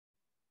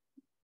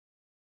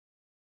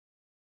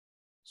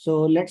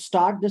So let's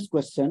start this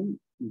question.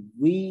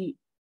 We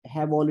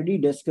have already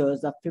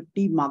discussed a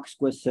 50 marks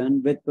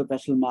question with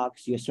professional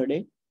marks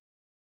yesterday.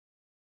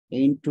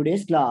 In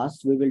today's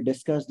class, we will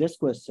discuss this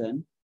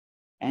question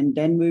and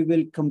then we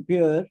will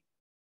compare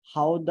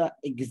how the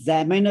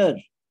examiner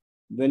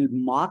will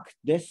mark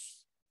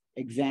this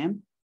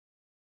exam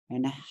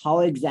and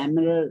how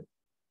examiner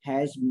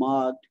has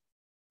marked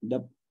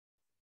the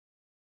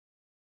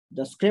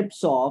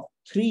scripts of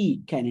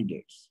 3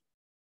 candidates.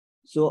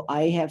 So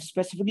I have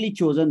specifically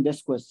chosen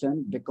this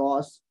question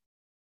because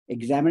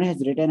examiner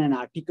has written an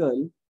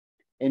article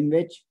in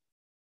which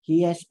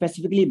he has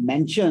specifically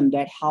mentioned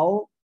that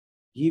how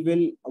he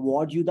will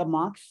award you the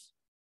marks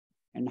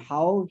and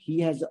how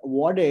he has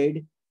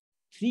awarded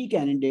 3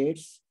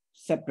 candidates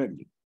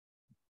separately.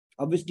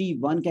 Obviously,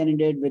 one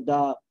candidate with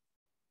the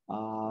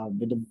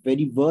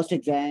very worst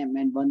exam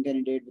and one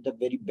candidate with the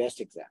very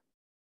best exam.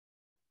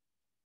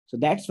 So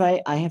that's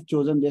why I have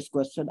chosen this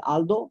question.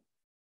 Although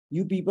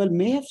you people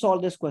may have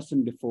solved this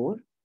question before,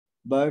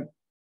 but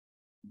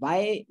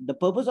why the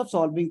purpose of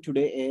solving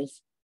today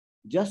is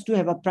just to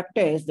have a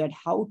practice that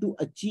how to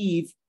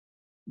achieve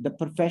the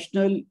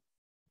professional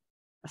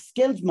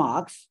skills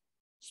marks,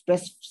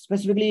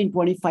 specifically in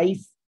 25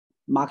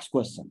 marks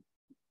question.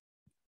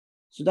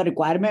 So the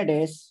requirement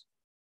is,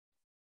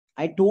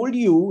 I told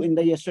you in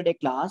the yesterday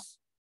class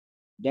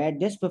that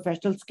this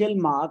professional skill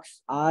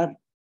marks are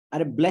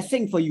a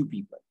blessing for you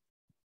people.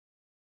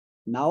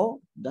 Now,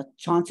 the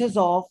chances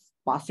of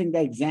passing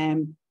the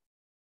exam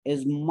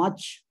is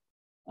much,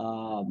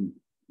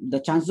 the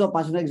chances of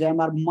passing the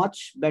exam are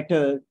much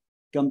better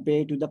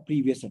compared to the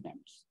previous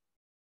attempts.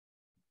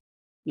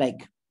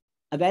 Like,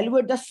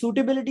 evaluate the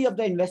suitability of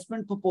the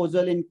investment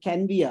proposal in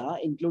Canvia,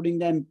 including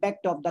the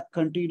impact of the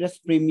country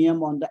risk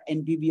premium on the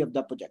NPV of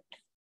the project.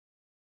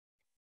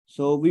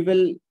 So we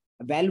will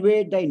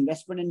evaluate the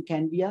investment in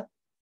Canvia,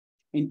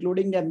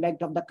 including the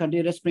impact of the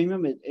country risk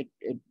premium.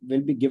 It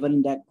will be given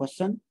in that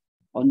question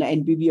on the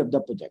NPV of the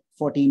project,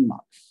 14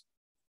 marks.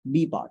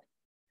 B part.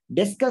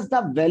 Discuss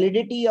the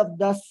validity of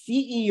the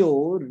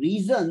CEO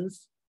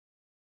reasons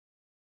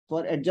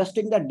for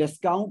adjusting the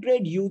discount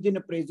rate used in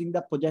appraising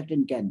the project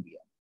in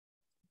Canvia.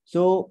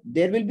 So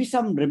there will be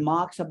some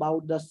remarks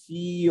about the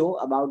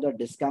CEO, about the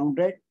discount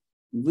rate.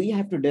 We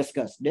have to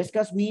discuss.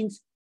 Discuss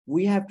means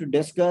we have to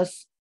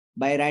discuss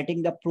by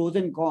writing the pros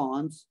and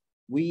cons.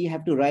 We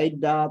have to write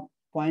the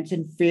points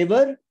in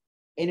favor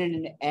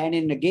and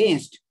in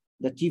against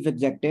the chief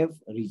executive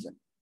reason.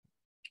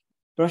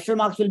 Professional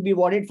marks will be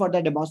awarded for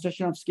the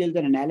demonstration of skills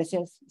and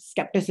analysis,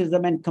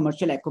 skepticism, and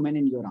commercial acumen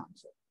in your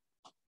answer.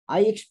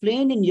 I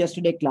explained in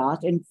yesterday class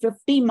in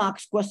 50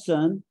 marks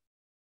question,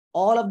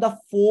 all of the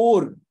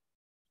 4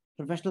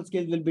 professional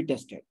skills will be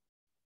tested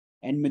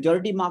and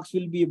majority marks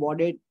will be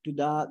awarded to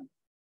the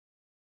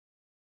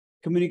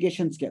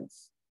communication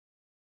skills.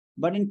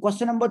 But in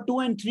question number 2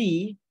 and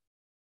 3,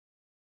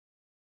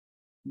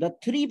 the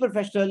 3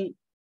 professional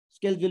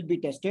skills will be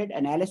tested: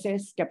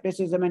 analysis,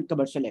 skepticism, and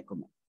commercial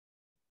acumen.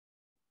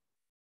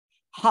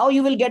 How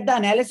you will get the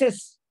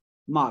analysis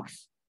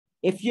marks?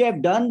 If you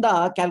have done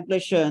the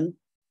calculation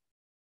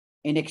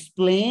in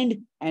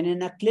explained and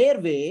in a clear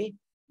way,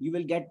 you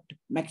will get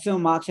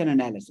maximum marks in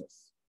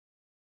analysis.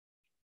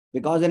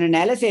 Because in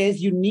analysis,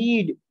 you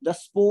need the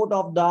support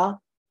of the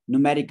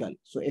numerical.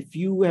 So if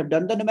you have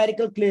done the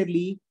numerical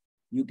clearly,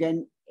 you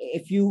can,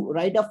 if you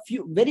write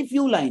very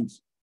few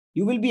lines,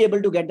 you will be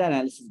able to get the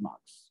analysis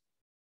marks.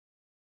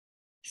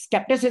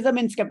 Skepticism,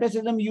 in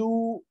skepticism,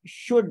 you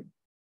should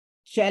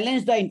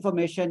challenge the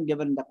information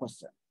given in the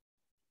question.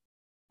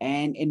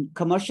 And in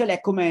commercial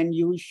acumen,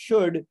 you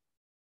should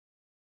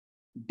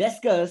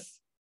discuss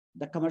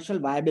the commercial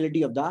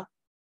viability of the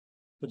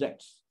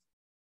projects.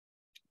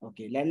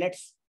 Okay,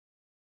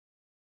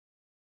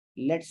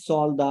 let's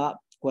solve the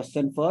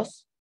question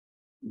first,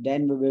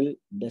 then we will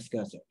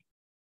discuss it.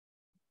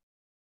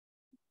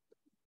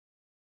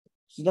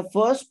 So the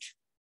first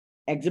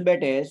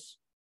exhibit is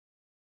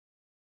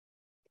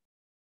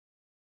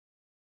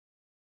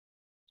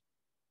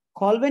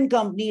Colvin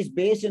company is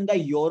based in the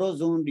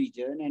Eurozone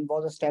region and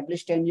was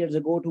established 10 years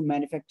ago to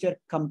manufacture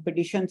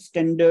competition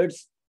standard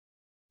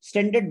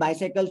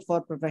bicycles for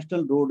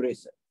professional road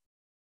racers.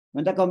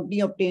 When the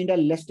company obtained a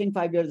listing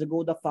 5 years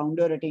ago, the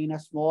founder retained a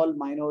small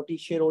minority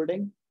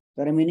shareholding.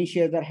 The remaining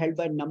shares are held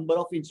by a number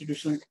of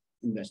institutional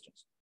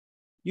investors.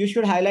 You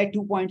should highlight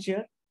 2 points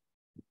here.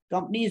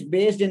 Company is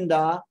based in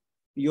the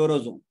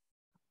Eurozone.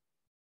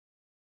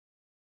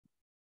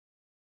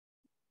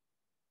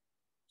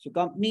 So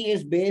company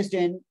is based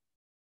in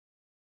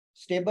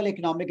stable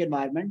economic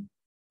environment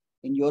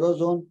in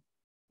Eurozone.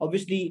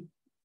 Obviously,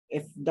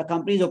 if the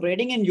company is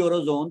operating in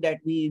Eurozone,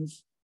 that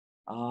means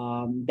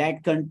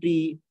that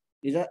country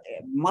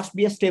must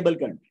be a stable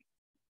country.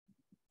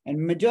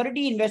 And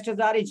majority investors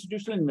are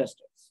institutional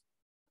investors.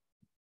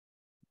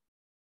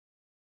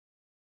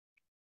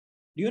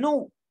 Do you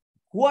know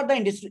who are the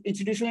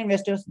institutional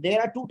investors?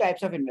 There are 2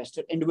 types of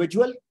investors,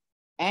 individual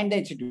and the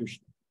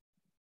institutional.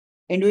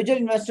 Individual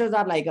investors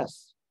are like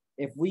us.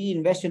 If we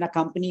invest in a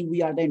company,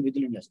 we are the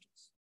individual investors.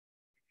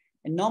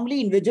 And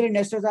normally individual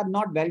investors are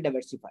not well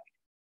diversified.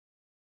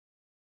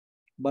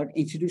 But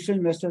institutional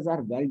investors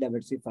are well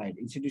diversified.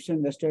 Institutional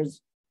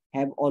investors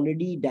have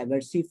already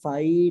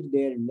diversified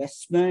their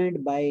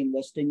investment by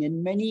investing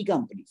in many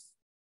companies.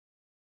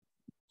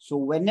 So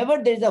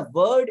whenever there is a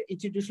word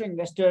institutional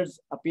investors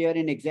appear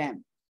in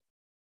exam,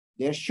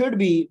 there should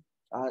be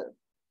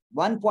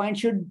one point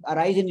should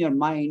arise in your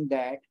mind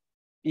that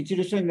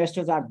institutional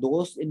investors are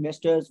those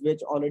investors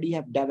which already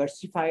have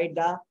diversified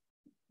the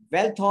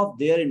wealth of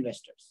their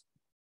investors.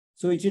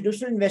 So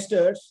institutional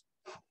investors,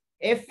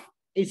 if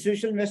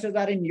institutional investors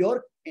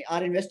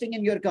are investing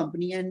in your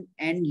company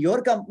and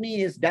your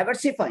company is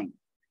diversifying,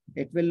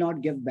 it will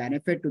not give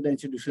benefit to the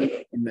institutional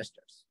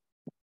investors.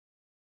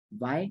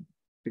 Why?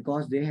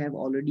 Because they have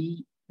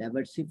already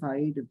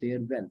diversified their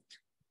wealth.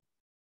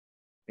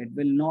 It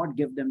will not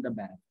give them the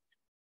benefit.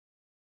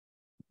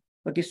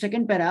 Okay,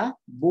 second para,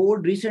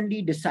 board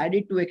recently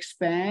decided to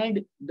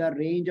expand the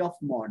range of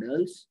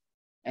models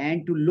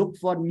and to look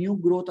for new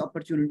growth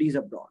opportunities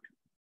abroad.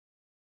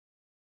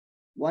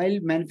 While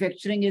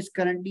manufacturing is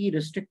currently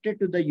restricted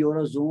to the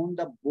Eurozone,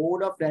 the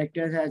board of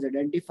directors has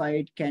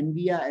identified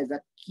Canvia as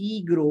a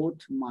key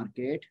growth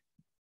market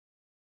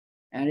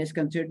and is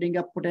considering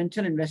a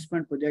potential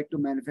investment project to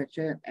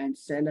manufacture and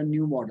sell a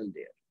new model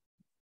there.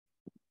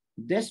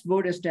 This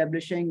board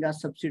establishing a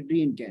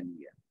subsidiary in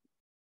Canvia.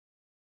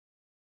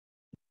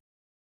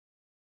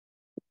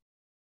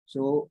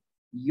 So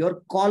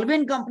your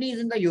Colvin company is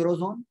in the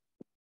Eurozone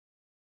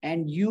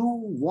and you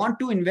want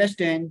to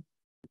invest in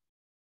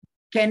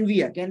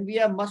Canvia.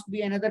 Canvia must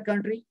be another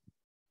country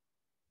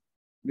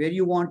where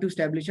you want to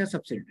establish a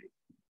subsidiary.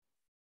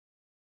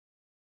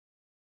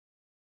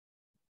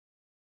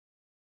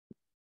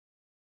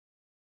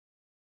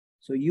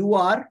 So you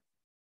are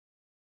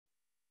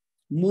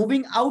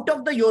moving out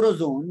of the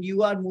Eurozone,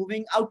 you are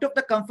moving out of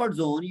the comfort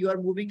zone, you are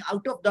moving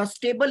out of the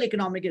stable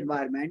economic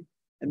environment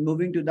and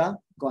moving to the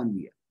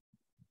Canvia.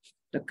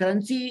 The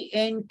currency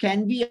in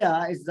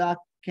Canvia is the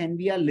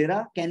Canvia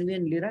lira,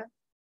 Canvian lira.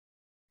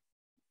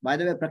 By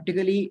the way,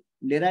 practically,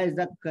 lira is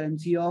the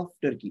currency of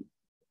Turkey.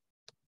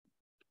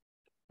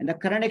 And the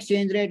current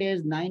exchange rate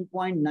is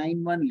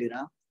 9.91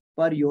 lira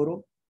per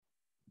euro.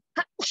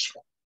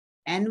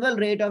 Annual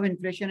rate of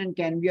inflation in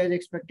Canvia is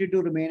expected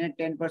to remain at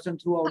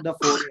 10% throughout the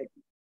 4 years.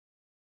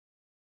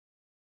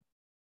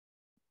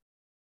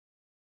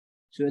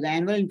 So the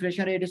annual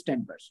inflation rate is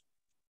 10%.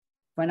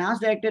 Finance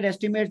director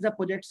estimates the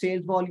project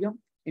sales volume,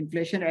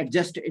 inflation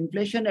adjusted.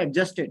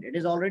 It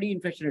is already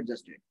inflation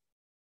adjusted.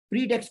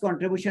 Pre-tax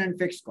contribution and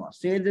fixed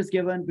cost. Sales is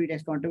given,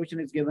 pre-tax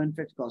contribution is given,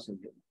 fixed cost is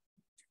given.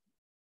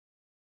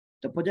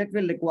 The project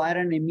will require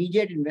an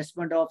immediate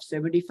investment of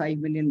 75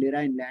 million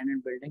lira in land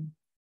and building,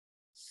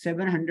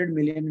 700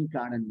 million in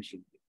plant and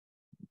machinery.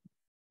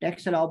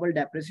 Tax allowable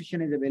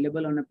depreciation is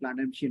available on a plant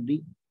and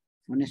machinery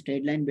on a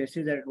straight line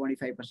basis at a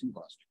 25%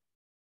 cost.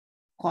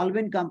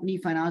 Colvin company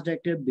finance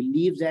director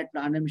believes that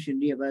plant and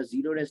machinery have a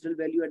zero residual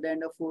value at the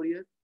end of 4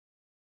 years.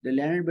 The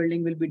land and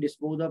building will be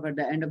disposed of at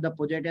the end of the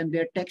project and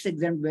their tax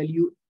exempt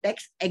value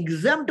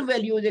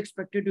is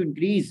expected to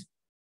increase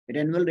at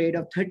an annual rate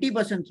of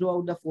 30%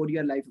 throughout the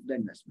 4-year life of the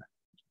investment.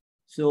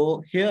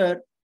 So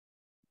here,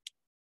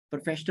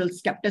 professional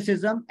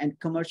skepticism and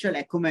commercial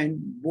acumen,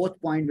 both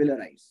points will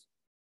arise.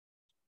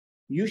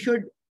 You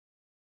should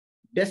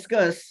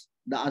discuss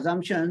the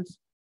assumptions,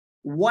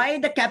 why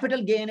the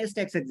capital gain is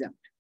tax exempt.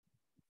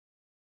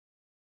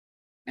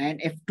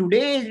 And if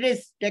today it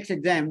is tax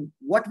exempt,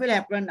 what will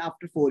happen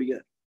after 4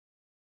 years?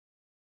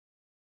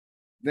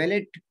 Will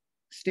it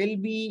still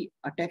be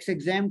a tax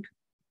exempt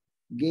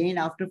gain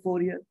after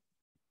 4 years?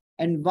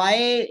 And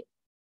why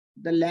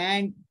the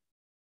land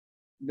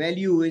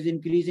value is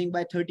increasing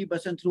by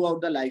 30%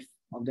 throughout the life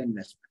of the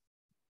investment?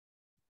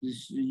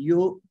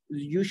 You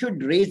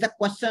should raise the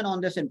question on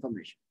this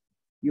information.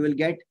 You will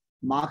get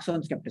marks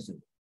on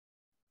skepticism.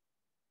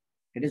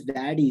 It is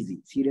that easy,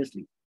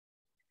 seriously.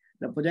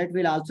 The project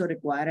will also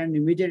require an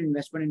immediate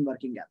investment in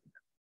working capital.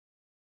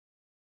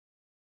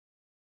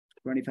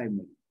 25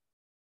 million.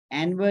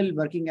 Annual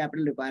working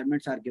capital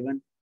requirements are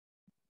given.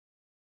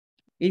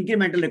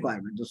 Incremental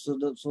requirements.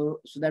 So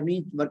that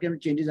means working capital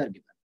changes are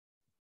given.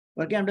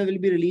 Working capital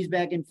will be released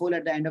back in full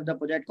at the end of the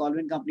project.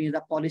 Colvin company has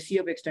a policy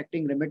of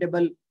extracting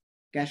remittable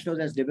cash flows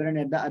as dividend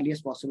at the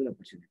earliest possible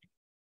opportunity.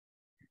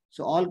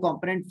 So all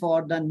component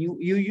for the new,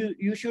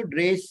 you should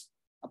raise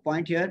a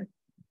point here.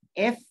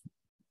 If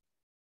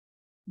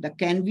the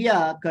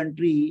Canvia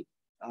country,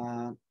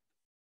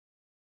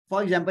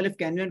 for example, if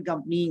Canvian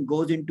company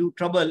goes into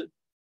trouble,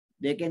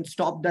 they can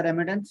stop the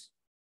remittance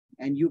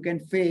and you can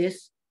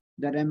face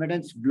the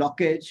remittance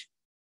blockage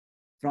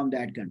from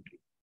that country.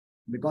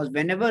 Because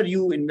whenever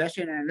you invest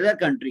in another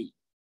country,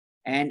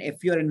 and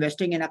if you're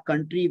investing in a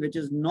country which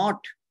is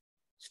not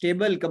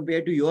stable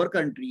compared to your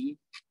country,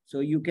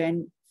 so you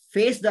can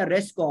face the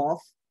risk of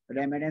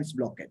remittance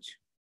blockage.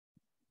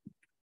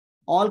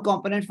 All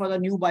components for the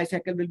new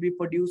bicycle will be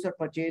produced or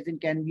purchased in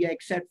Canvia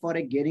except for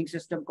a gearing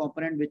system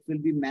component which will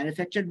be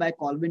manufactured by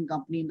Colvin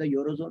company in the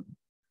Eurozone.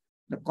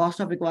 The cost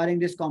of acquiring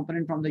this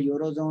component from the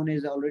Eurozone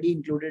is already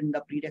included in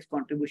the pre-tax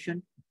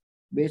contribution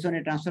based on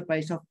a transfer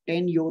price of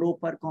 €10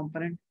 per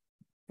component.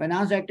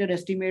 Finance Director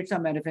estimates a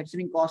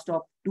manufacturing cost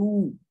of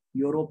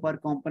 €2 per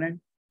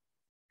component.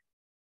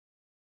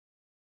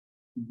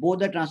 Both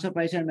the transfer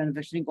price and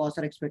manufacturing costs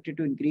are expected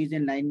to increase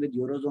in line with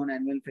Eurozone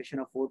annual inflation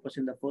of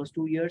 4% the first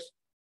 2 years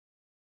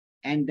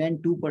and then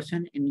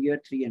 2% in year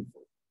 3 and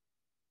 4.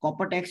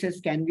 Copper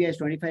taxes can be as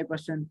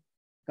 25%.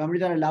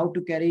 Companies are allowed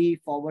to carry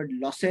forward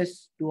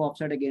losses to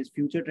offset against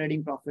future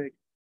trading profit.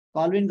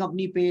 Colvin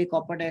company pay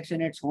copper tax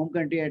in its home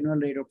country annual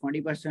rate of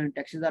 20%.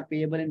 Taxes are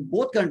payable in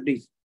both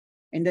countries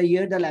in the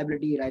year the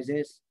liability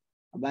arises.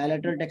 A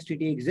bilateral tax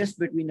treaty exists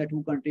between the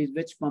two countries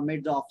which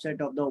permits the offset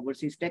of the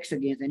overseas tax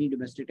against any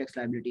domestic tax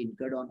liability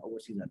incurred on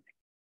overseas earnings.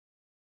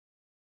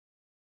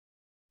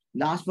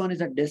 Last one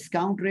is a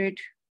discount rate.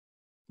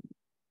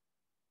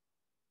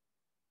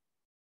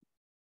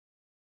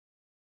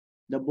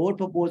 The board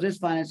proposes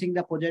financing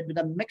the project with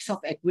a mix of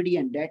equity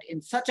and debt in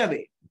such a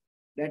way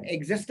that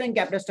existing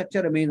capital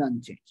structure remains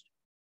unchanged.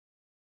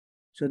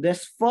 So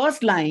this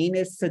first line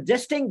is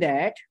suggesting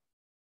that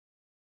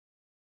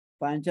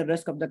financial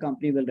risk of the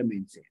company will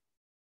remain same.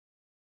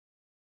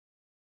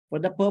 For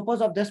the purpose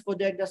of this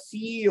project, the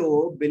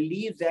CEO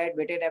believes that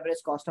weighted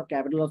average cost of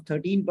capital of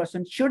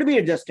 13% should be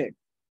adjusted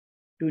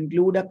to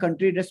include a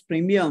country risk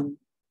premium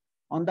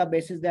on the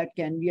basis that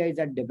Kenya is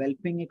a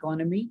developing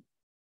economy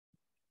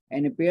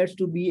and appears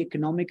to be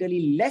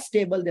economically less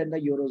stable than the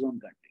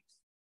Eurozone countries.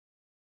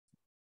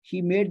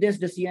 He made this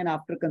decision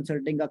after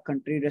consulting a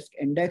country risk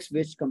index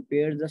which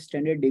compares the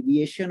standard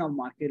deviation of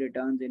market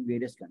returns in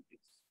various countries.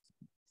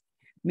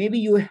 Maybe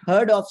you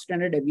heard of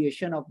standard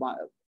deviation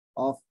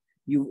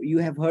you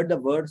have heard the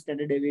word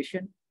standard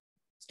deviation.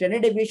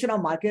 Standard deviation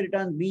of market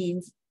returns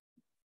means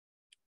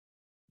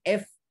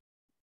if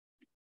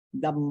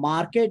the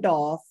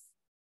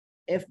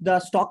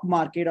stock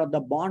market or the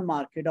bond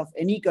market of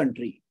any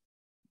country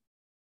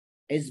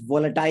is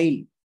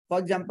volatile. For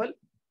example,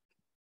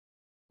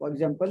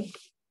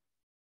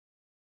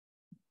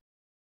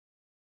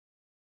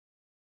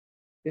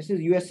 this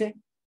is USA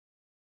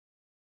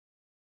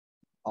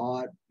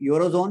or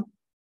Eurozone.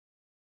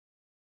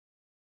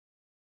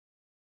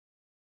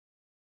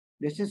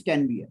 This is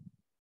Kenya.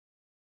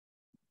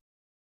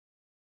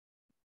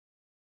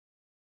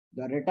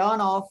 The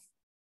return of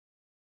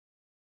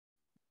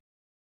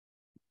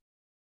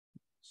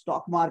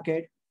stock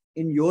market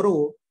in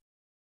Euro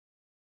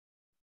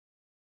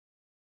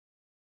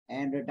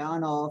and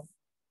return of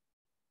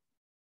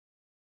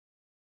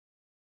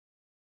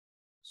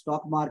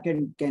stock market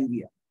in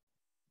Kenya.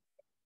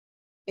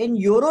 In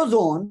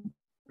Eurozone,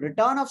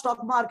 return of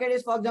stock market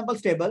is, for example,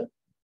 stable,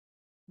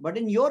 but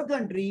in your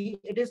country,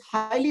 it is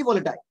highly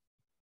volatile.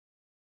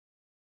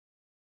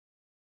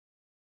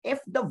 If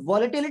the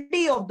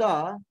volatility of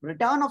the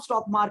return of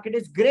stock market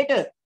is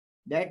greater,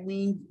 that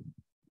means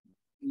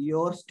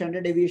your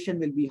standard deviation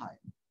will be higher.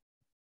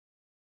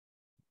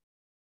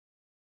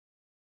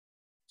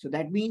 So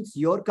that means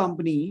your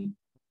company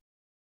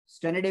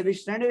standard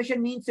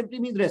deviation simply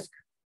means risk,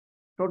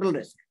 total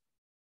risk.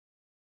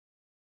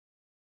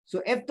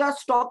 So if the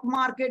stock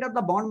market or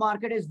the bond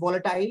market is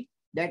volatile,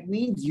 that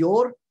means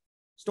your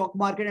stock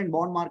market and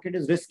bond market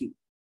is risky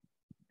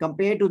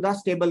compared to the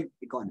stable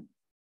economy.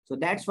 So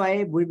that's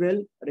why we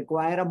will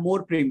require a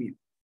more premium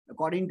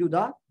according to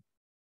the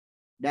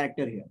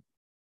director here.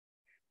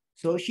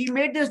 So she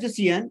made this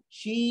decision.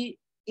 She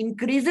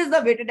increases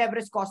the weighted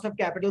average cost of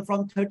capital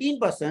from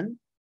 13%.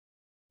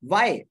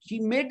 Why? She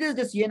made this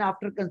decision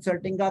after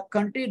consulting a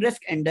country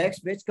risk index,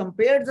 which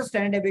compares the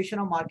standard deviation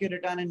of market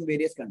return in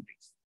various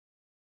countries.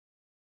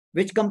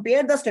 Which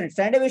compare the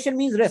standard deviation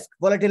means risk,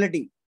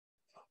 volatility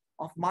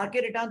of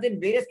market returns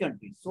in various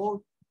countries.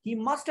 So he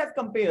must have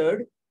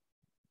compared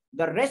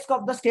the risk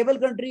of the stable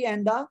country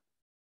and the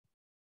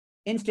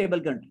unstable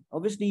country.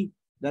 Obviously,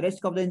 the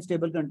risk of the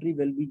unstable country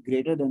will be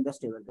greater than the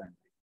stable country.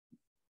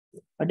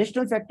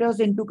 Additional factors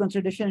into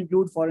consideration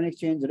include foreign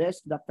exchange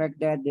risk, the fact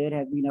that there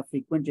have been a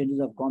frequent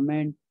changes of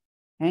government,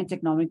 hence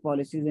economic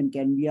policies in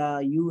Kenya.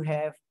 You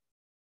have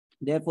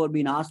therefore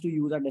been asked to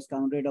use a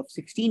discount rate of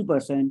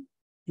 16%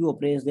 to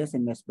appraise this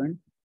investment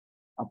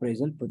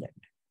appraisal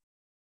project.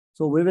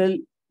 So we will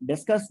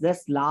discuss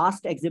this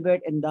last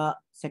exhibit in the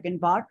second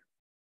part.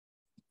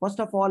 First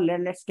of all,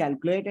 let's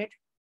calculate it.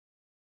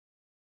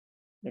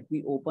 Let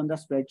me open the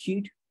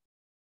spreadsheet.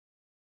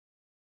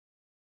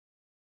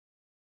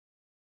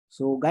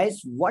 So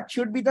guys, what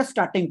should be the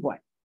starting point?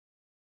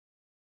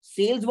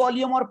 Sales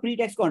volume or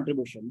pre-tax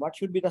contribution? What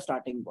should be the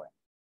starting point?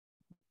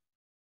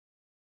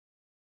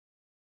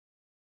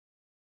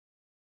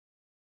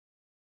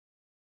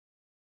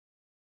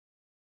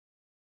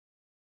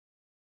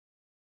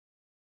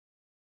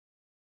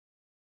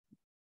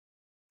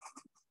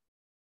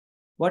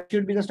 What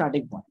should be the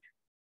starting point?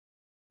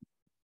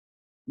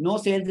 No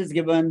sales is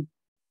given,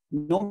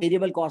 no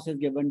variable cost is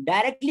given,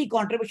 directly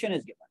contribution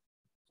is given.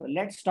 So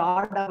let's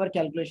start our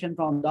calculation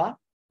from the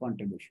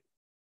contribution.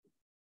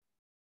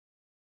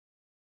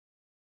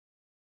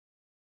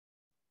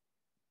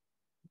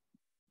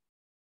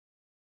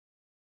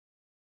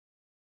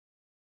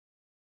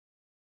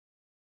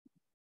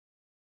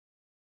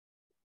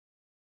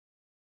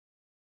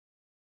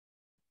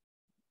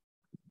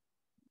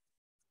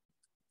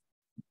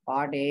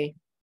 Part A.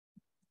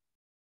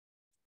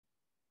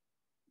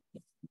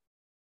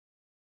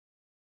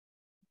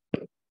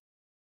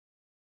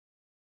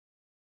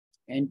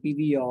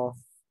 NPV of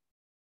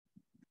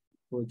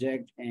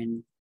project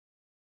and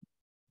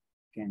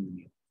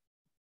Canvas.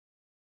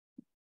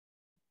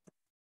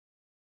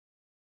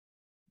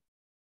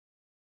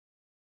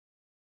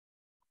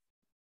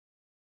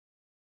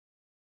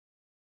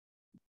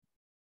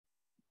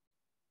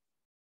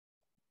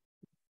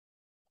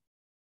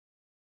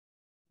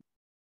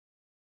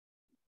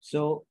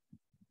 So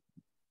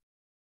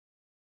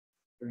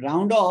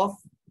round off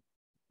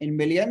in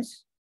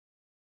millions.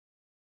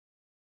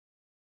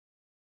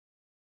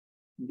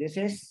 This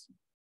is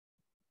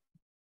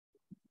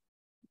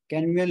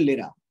Kenyan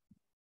lira.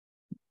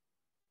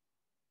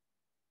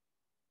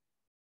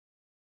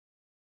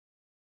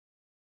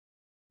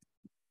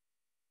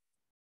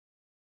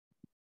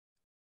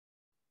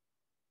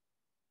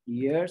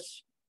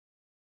 Years.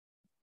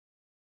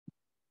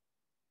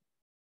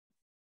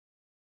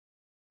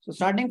 So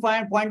starting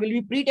point will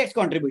be pre-tax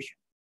contribution.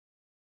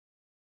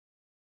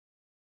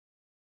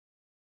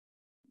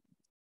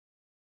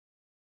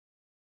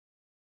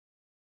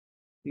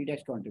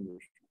 Pre-tax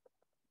contribution.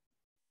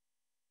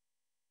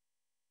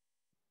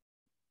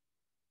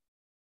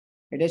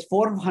 It is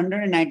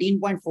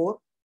 419.4,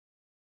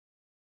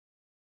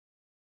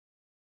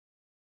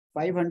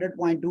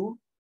 500.2,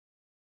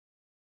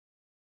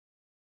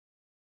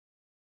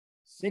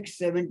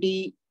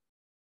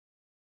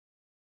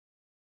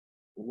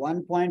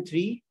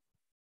 671.3,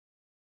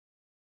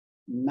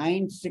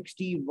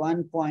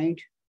 961.2.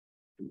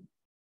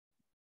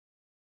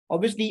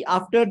 Obviously,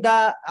 after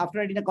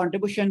adding the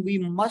contribution,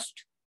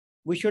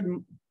 we should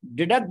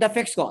deduct the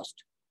fixed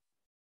cost.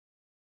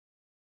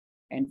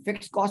 And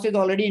fixed cost is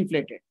already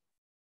inflated.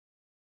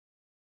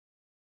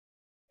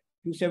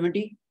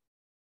 270,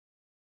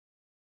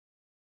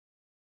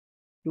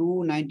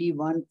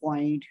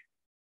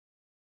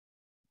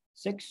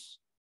 291.6,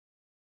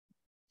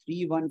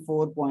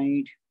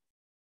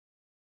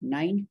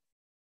 314.9,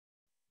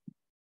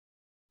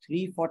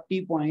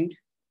 340.1.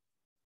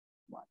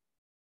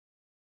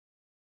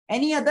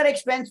 Any other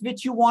expense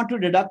which you want to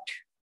deduct?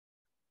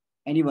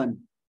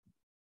 Anyone?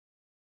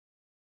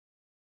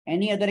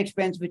 Any other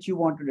expense which you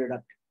want to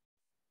deduct?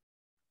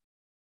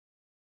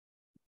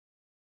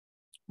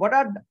 What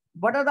are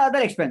the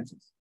other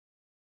expenses?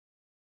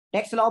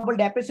 Tax allowable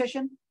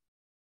depreciation.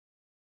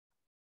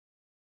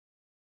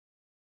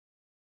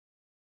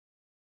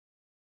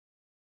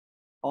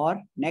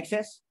 Or next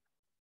is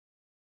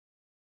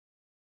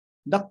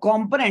the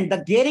component,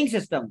 the gearing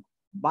system.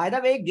 By the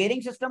way,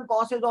 gearing system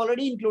cost is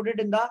already included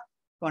in the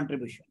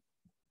contribution.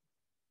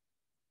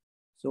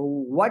 So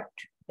what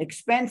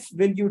expense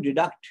will you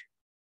deduct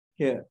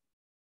here?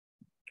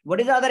 What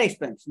is the other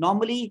expense?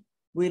 Normally,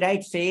 we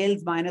write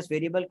sales minus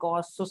variable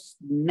cost. So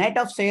net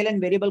of sale and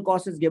variable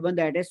cost is given,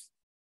 that is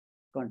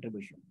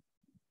contribution.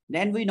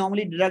 Then we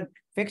normally deduct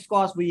fixed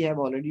cost. We have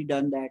already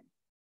done that.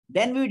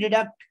 Then we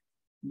deduct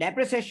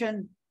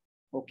depreciation.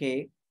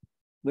 Okay,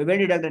 we will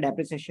deduct the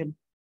depreciation.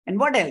 And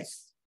what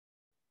else?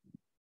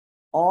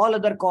 All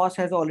other costs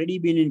has already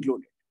been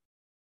included.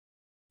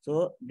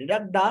 So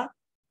deduct the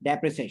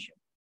depreciation.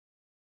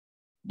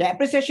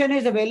 Depreciation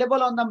is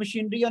available on the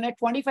machinery on a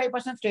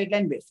 25% straight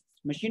line basis.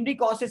 Machinery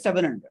cost is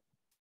 700.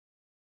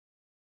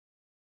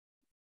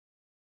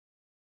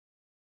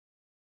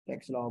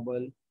 Tax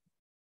allowable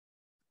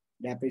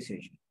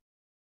depreciation.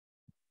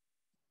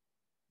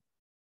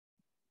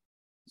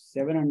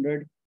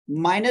 700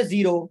 minus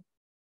 0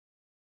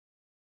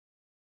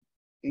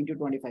 into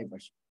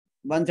 25%.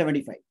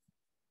 175.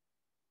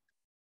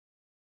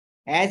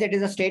 As it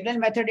is a straight line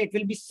method, it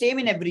will be same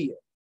in every year.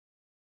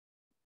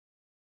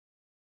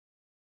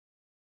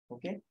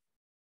 Okay.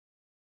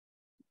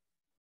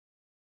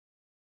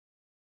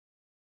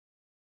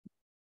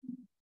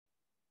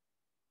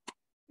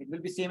 It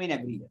will be same in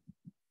every year.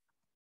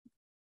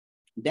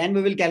 Then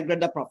we will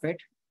calculate the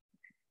profit.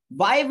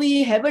 Why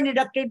we haven't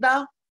deducted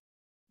the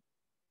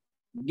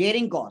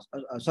gearing cost?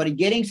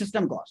 Gearing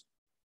system cost.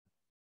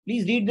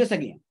 Please read this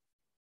again.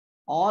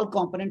 All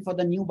components for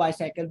the new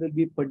bicycle will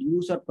be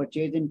produced or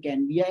purchased in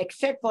Canvia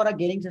except for a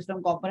gearing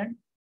system component,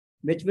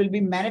 which will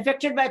be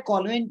manufactured by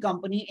Colvin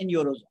company in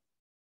Eurozone.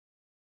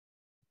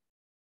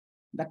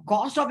 The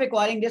cost of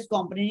acquiring this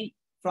company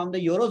from the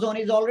Eurozone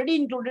is already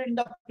included in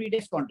the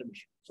pre-tax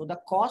contribution. So the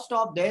cost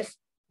of this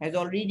has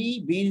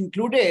already been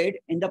included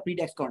in the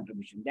pre-tax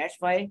contribution. That's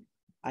why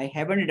I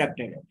haven't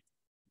deducted it.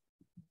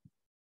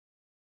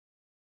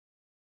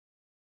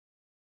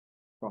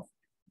 Profit.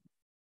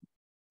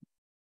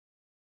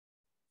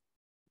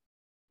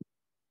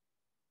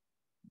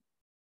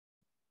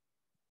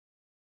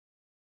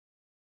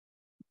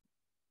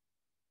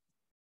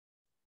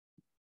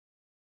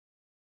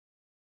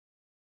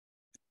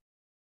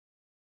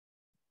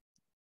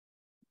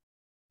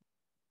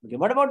 Okay,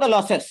 what about the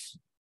losses?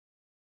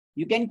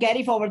 You can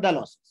carry forward the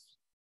losses.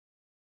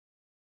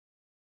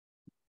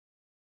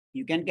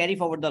 You can carry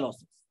forward the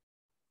losses.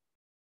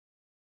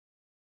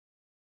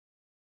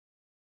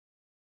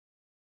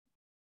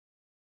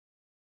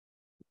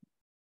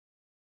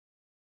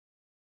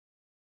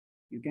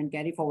 You can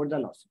carry forward the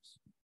losses.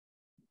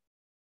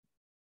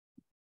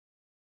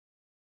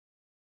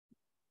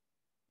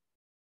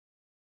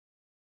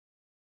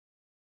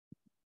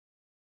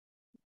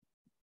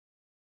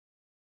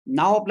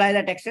 Now apply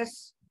the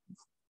taxes.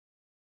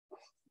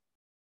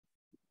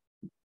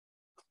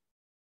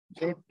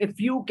 So if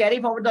you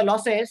carry forward the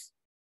losses,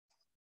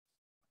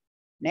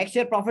 next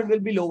year profit will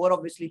be lower,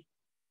 obviously.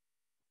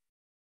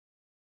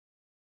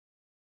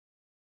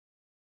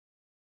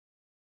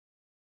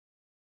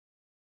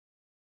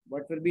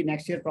 What will be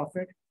next year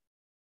profit?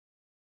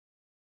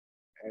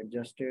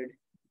 Adjusted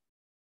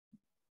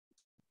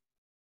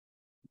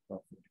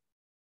profit.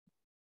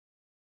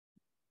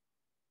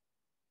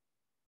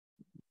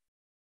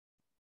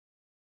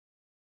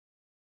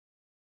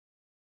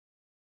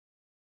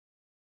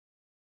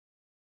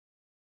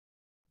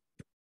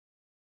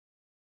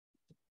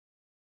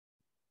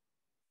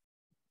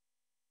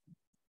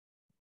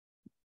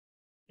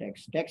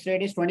 Tax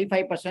rate is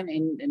 25%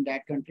 in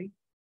that country.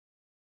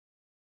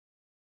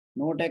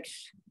 No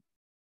tax.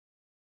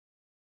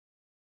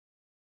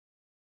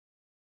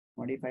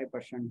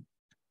 25%.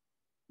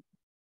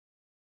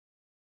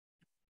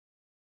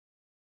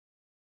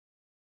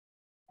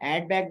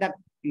 Add back the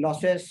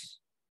losses.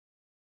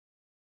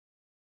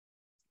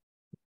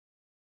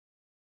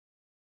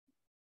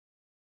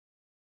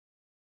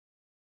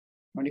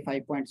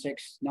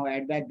 $25.6. Now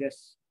add back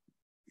this.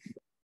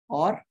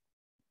 Or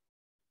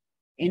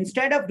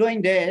instead of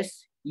doing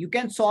this, you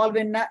can solve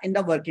in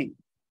the working.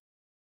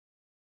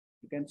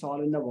 You can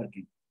solve in the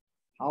working.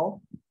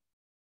 How?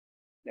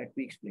 Let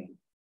me explain.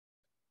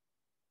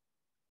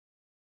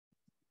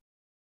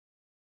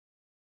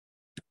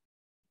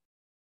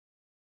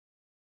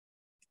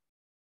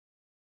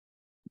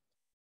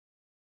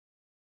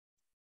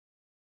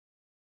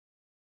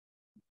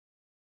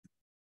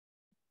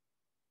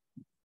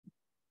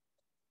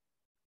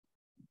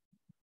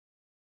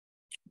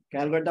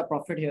 Calculate the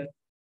profit here.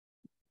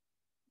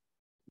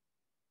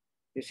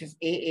 This is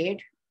A8.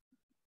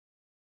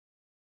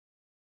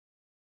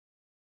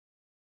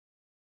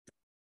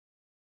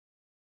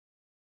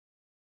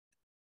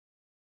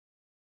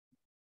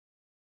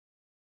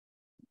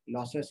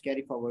 Losses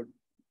carry forward.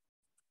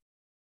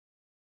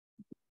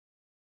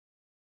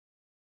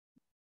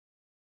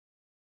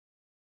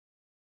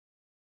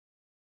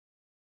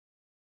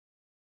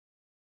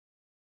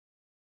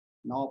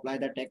 Now apply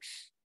the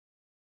tax.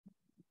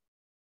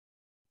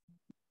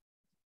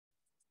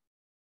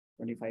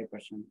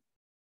 25%.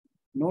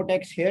 No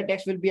tax here.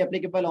 Tax will be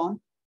applicable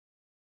on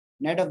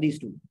net of these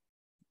two.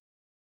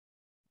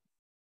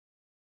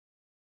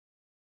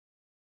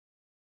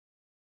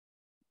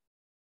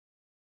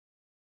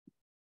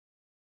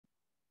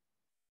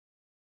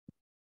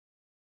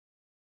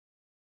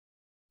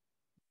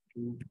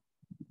 Two.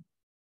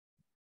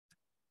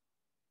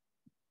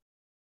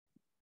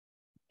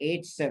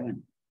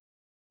 8.7.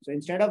 So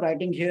instead of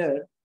writing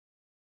here,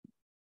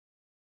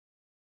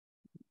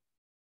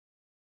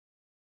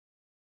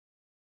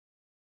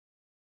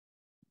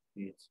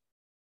 it's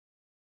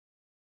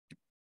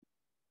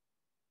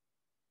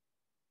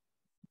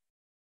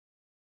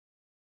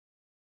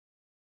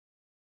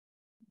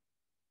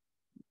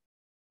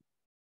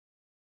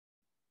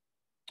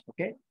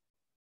okay.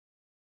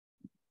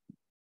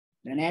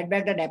 Then add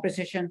back the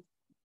depreciation.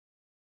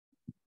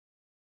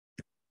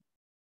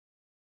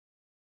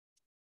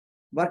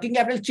 Working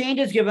capital change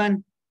is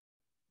given.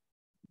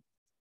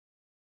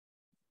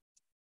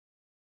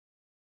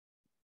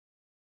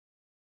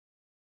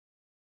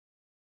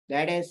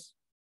 That is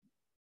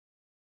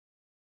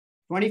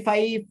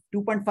 25,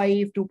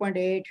 2.5,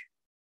 2.8,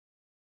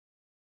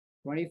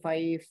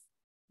 25,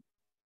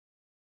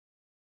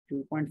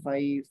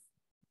 2.5,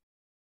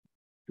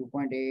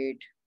 2.8,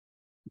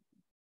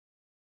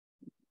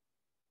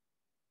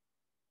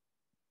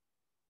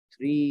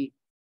 3.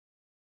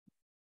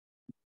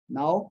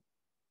 Now,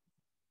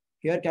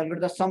 here calculate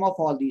the sum of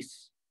all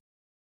these.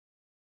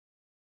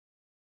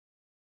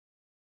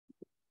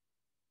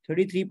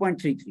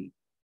 33.33.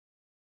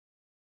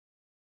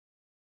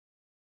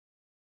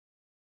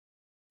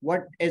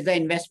 What is the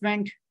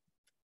investment?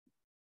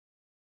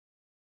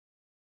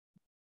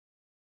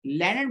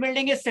 Land and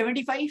building is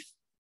 75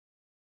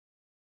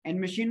 and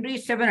machinery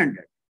is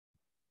 700.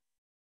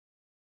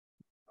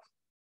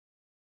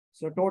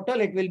 So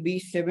total it will be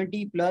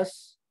 70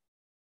 plus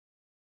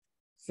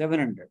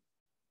 700.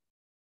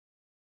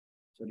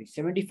 Sorry,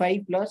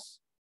 75 plus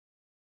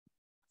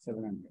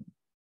 700.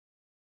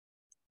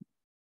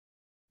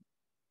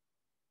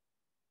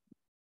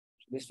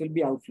 So this will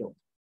be outflow.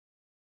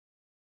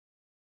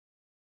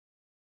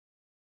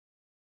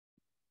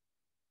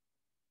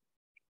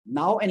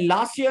 Now in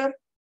last year,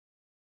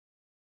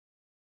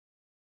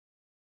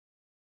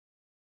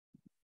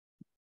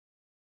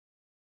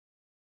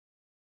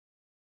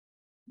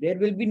 there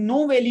will be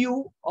no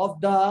value of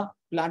the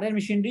plant and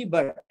machinery,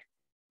 but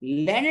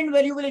land and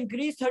value will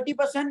increase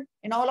 30%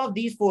 in all of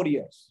these 4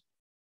 years.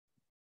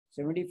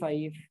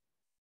 75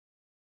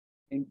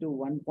 into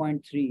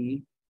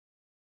 1.3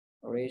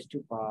 raised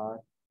to power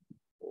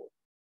 4.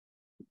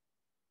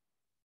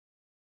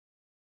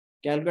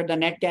 Calculate the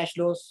net cash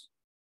flows.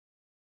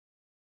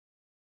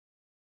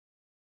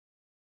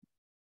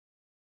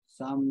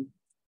 Sum,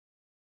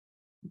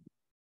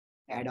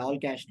 add all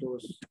cash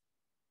flows.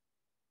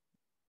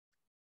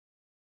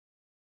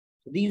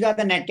 So these are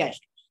the net cash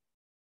flows.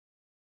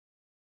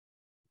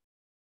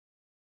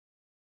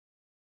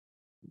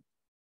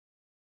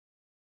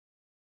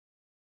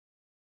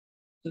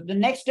 So the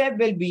next step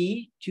will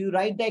be to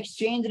write the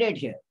exchange rate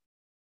here.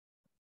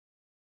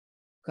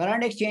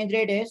 Current exchange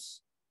rate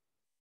is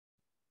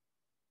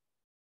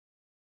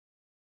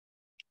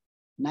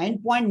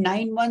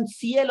 9.91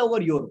 CL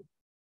over euro.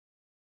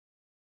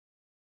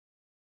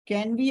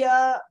 Can we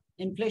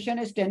inflation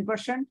is 10%?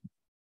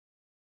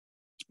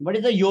 What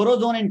is the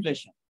Eurozone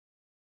inflation?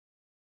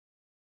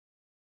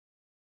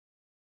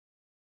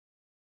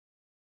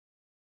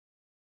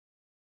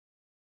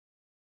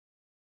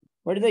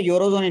 What is the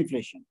Eurozone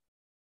inflation?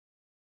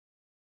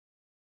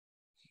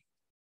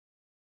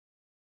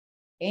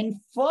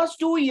 In first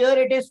 2 years,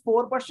 it is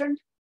 4%.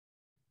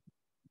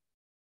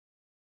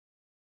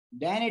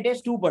 Then it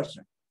is 2%.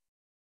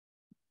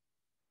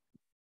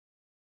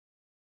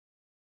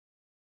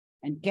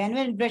 And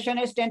Canadian inflation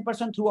is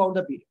 10% throughout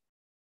the period.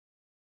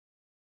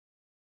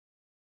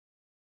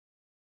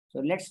 So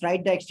let's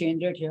write the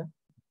exchange rate here.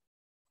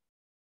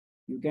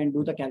 You can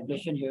do the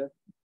calculation here.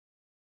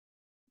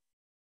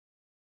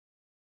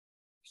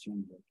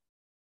 Exchange rate.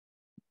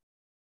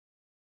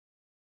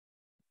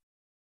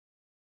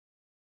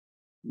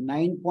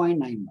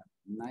 9.91.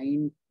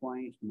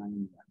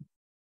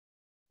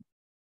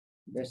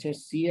 This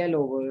is CL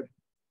over.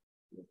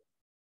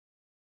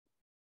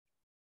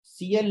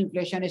 CL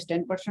inflation is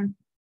 10%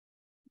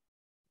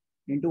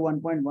 into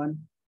 1.1.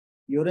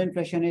 Euro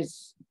inflation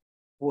is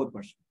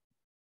 4%.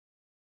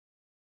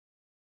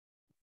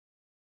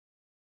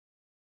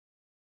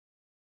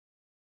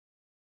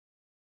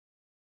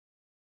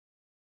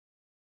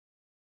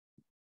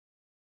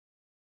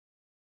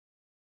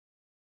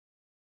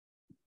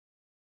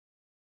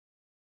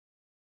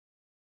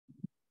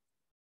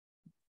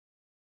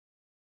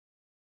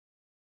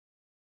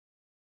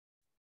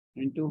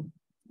 Into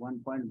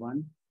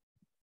 1.1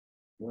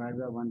 divided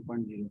by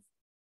 1.0.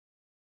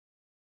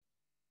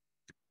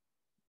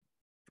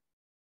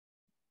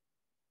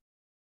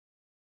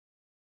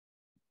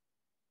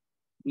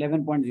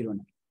 11.09.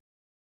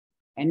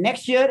 And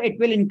next year it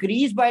will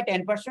increase by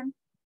 10%,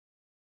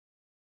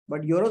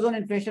 but Eurozone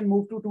inflation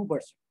moved to 2%.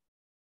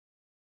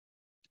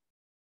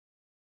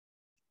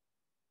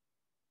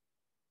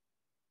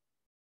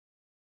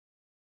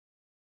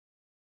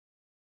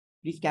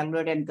 Please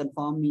calculate and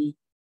confirm me.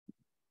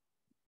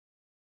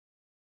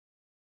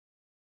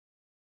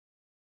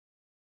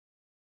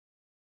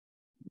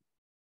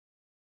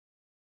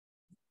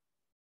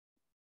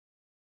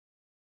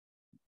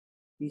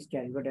 Please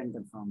calculate and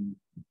confirm me.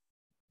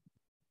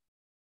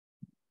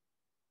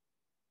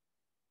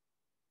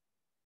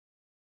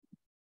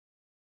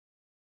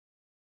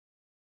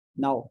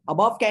 Now,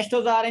 above cash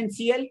flows are in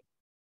CL.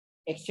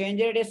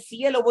 Exchange rate is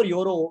CL over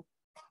euro.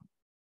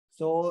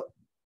 So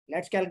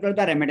let's calculate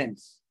the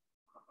remittance.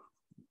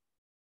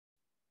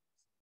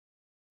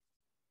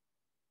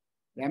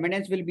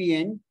 Remittance will be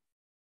in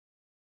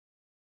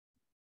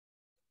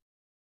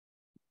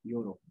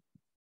euro.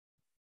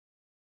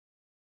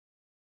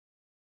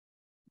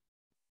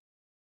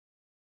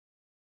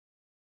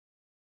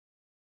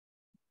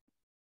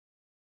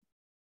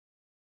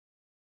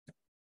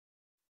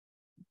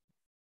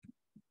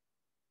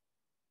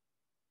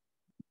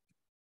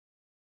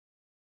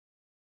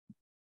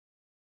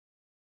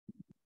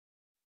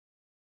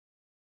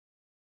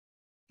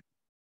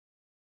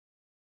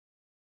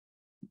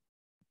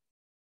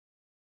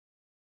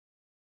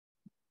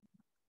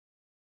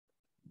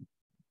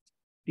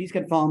 Please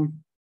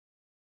confirm.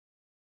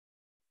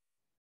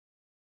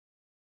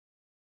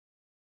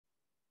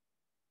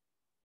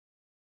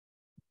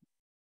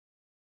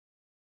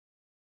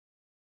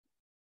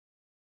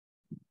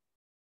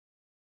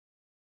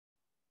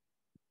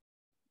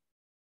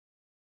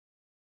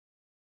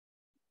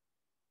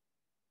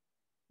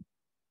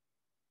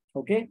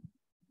 Okay.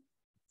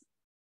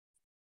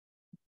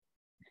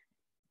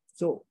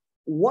 So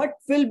what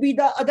will be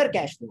the other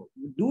cash flow?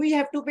 Do we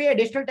have to pay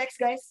additional tax,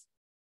 guys?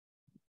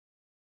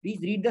 Please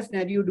read the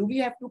scenario. Do we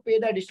have to pay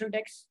the additional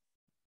tax?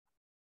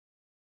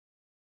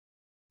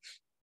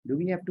 Do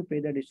we have to pay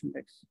the additional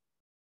tax?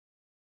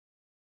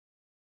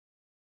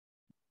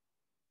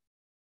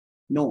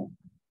 No,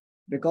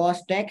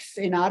 because tax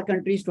in our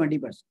country is 20%.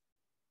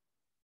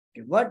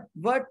 Okay.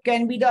 What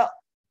can be the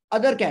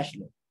other cash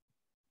flow?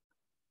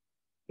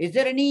 Is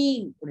there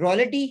any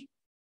royalty?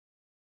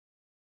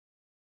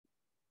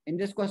 In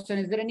this question,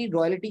 is there any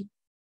royalty?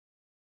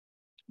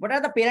 What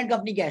are the parent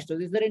company cash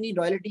flows? Is there any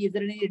royalty? Is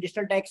there any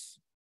additional tax?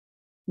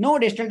 No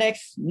additional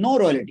tax, no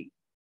royalty.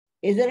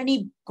 Is there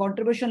any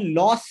contribution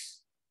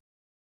loss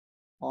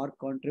or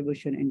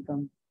contribution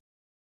income?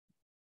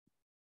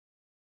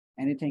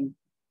 Anything?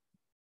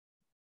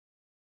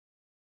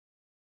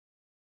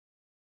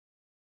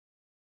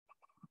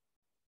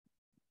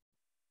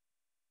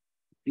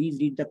 Please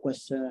read the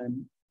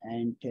question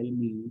and tell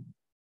me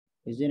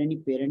Is there any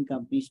parent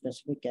company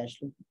specific cash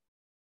flow?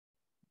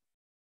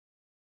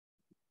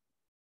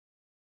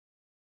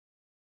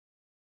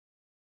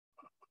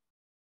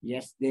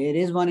 Yes, there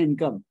is one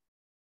income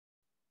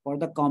for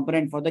the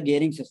component for the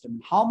gearing system.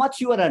 How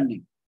much you are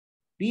earning?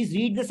 Please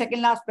read the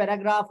second last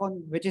paragraph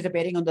on which is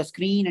appearing on the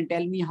screen and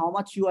tell me how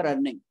much you are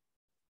earning.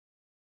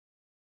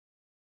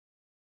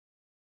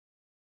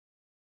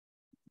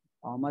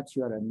 How much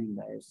you are earning,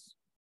 guys?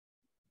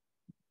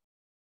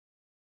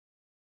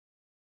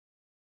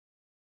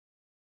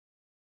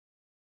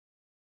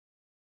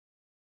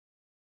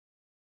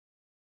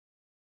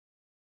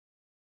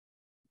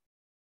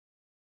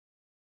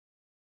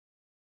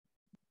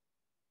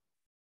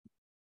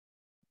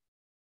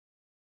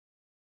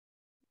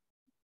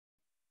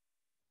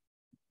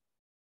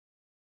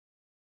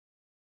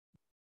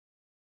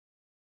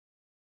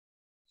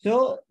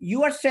 So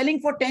you are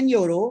selling for 10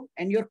 euro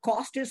and your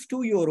cost is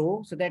 2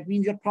 euro. So that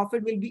means your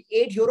profit will be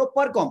 8 euro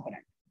per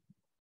component.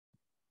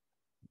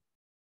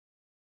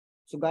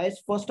 So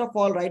guys, first of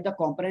all, write the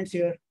components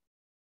here.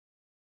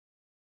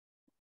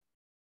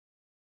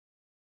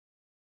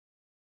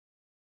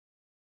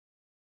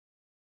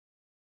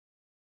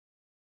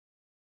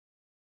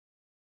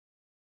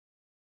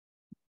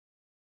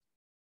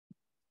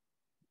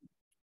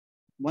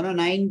 One oh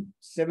nine,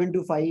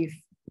 725.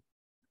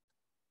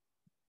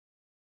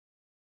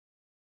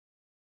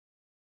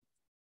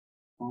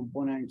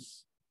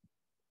 Components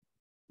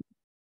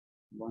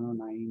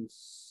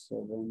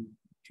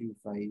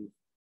 109,725,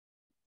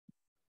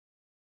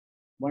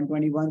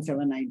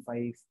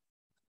 121,795,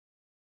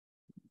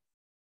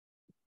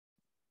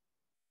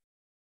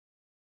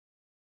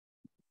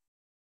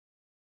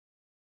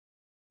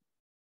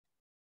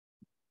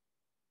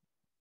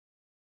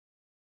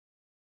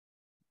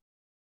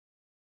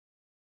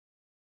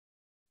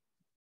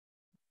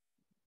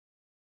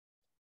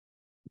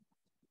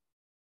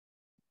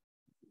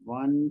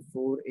 one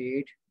four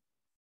eight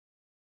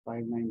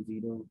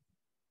 590,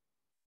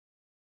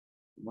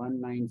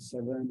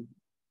 197,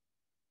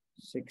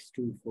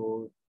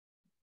 624,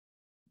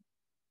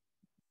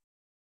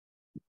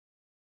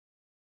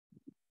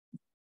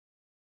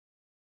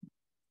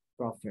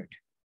 profit.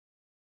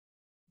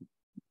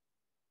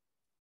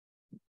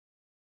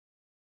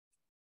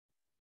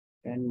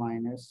 Ten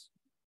minus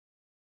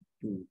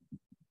 2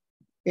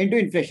 into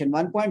inflation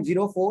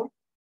 1.04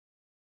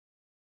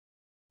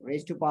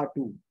 raised to power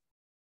 2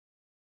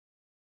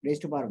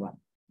 raised to power 1.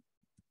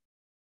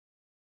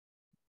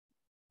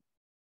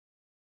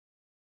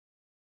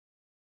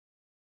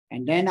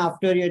 And then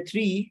after year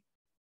 3,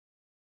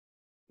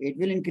 it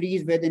will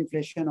increase with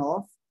inflation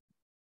of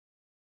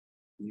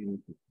 0.2.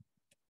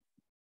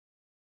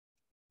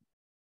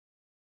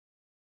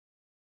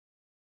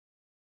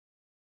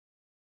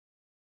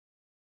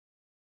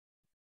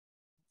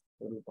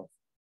 Total profit.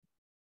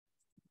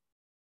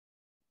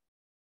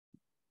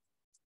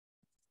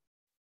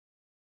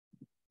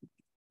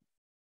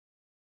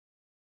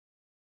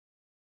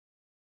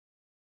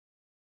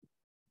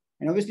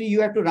 And obviously you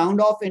have to round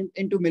off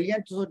into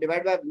millions, so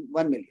divide by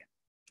 1 million.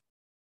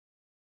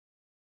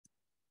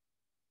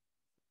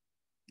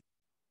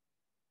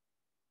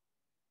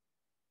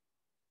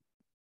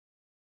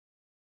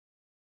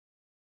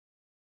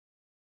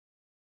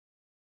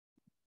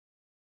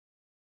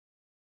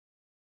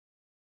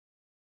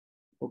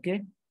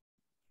 Okay.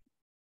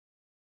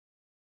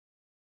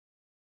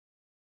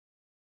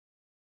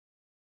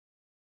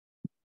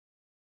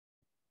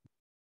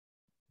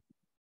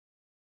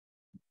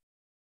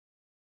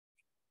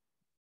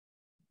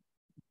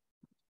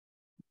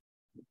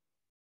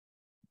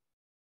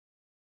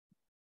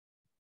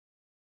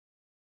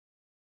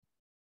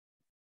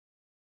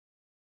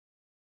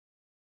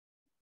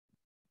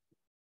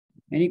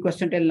 Any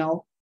question till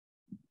now?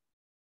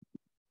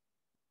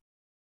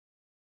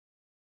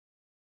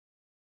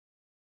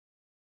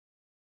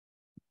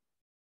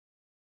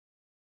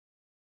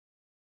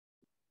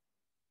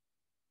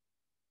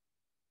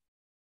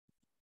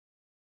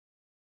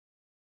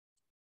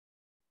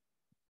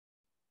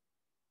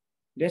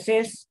 This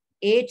is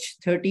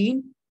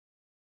H13.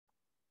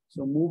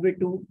 So move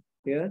it to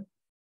here.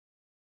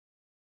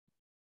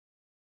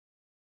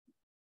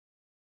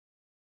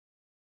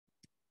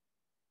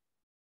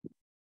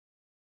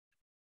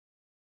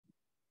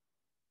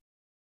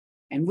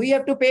 And we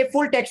have to pay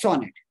full tax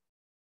on it.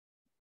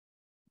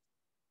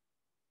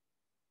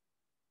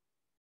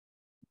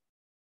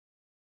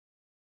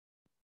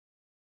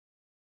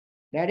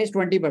 That is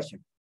 20%.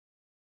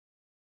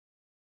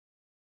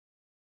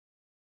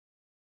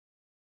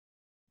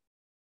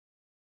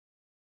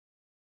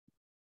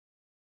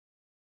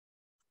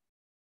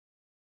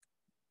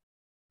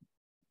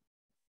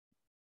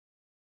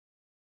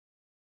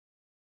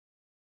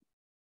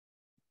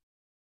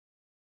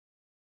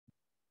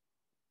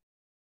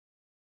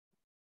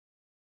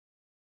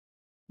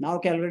 Now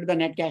calculate the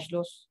net cash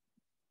flows.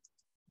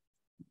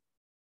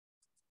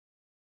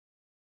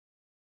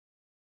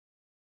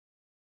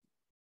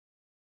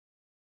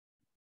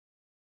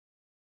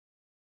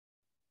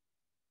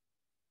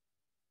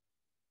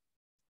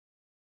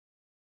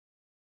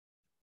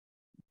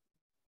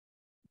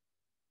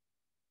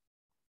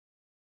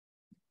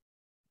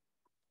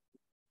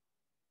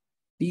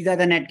 These are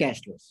the net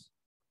cash flows.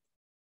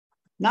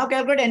 Now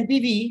calculate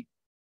NPV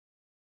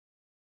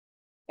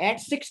at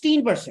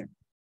 16%,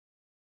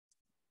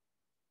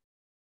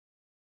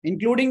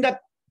 including the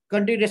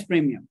country risk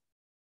premium.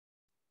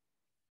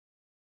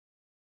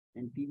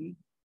 NPV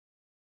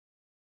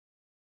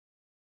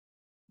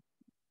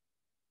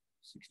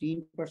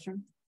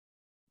 16%.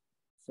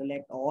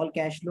 Select all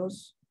cash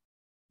flows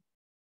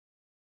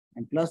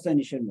and plus the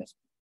initial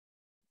investment.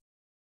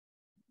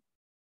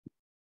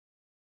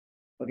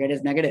 Okay, it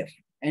is negative.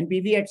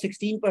 NPV at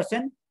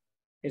 16%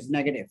 is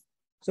negative.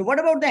 So what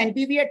about the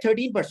NPV at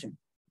 13%?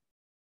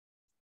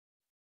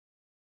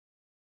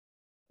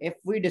 If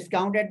we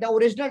discount at the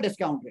original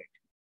discount rate.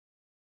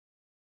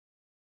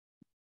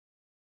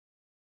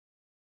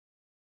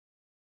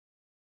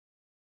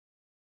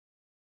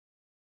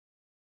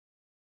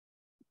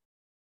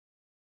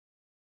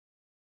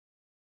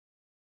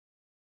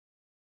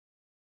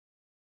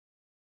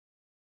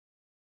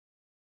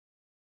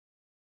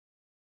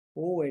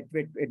 Oh, it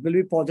will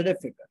be positive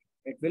figure.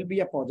 It will be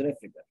a positive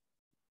figure.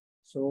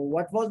 So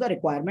what was the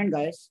requirement,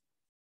 guys?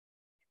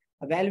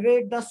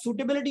 Evaluate the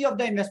suitability of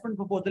the investment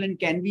proposal in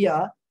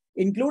Canvia,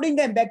 including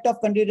the impact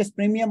of country risk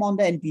premium on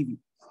the NPV.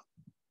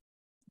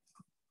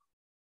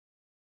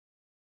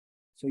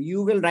 So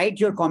you will write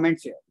your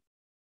comments here.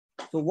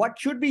 So what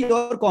should be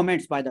your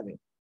comments, by the way?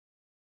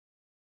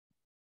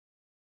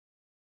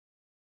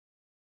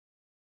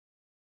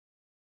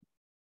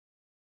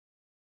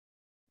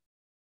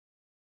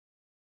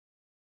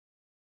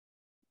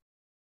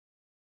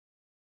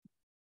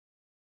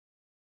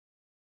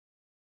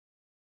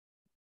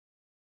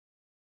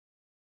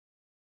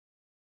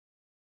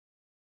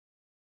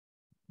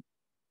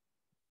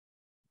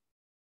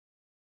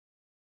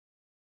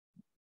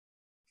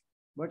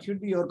 What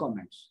should be your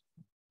comments?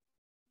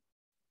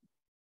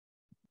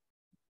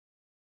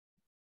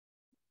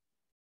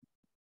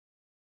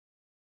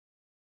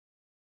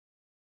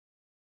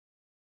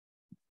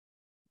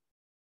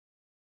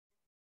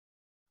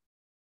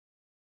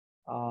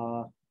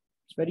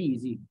 It's very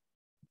easy.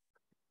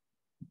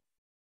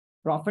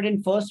 Profit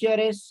in first year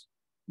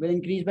will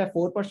increase by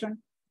 4%.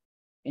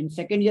 In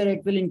second year,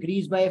 it will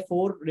increase by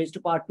 4 raised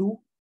to power 2.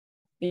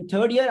 In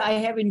third year, I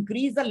have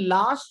increased the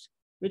last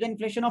with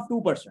inflation of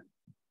 2%.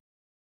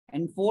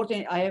 And fourth,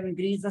 I have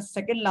increased the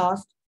second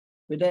last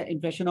with the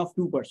inflation of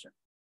 2%.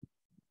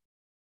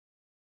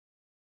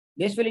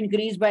 This will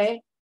increase by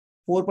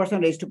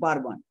 4% raised to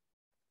power 1.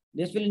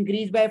 This will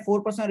increase by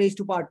 4% raised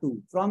to power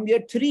 2. From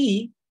year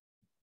 3,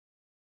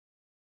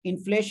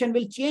 inflation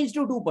will change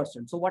to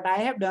 2%. So what I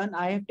have done,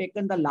 I have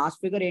taken the last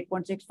figure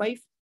 8.65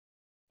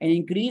 and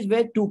increased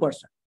with 2%.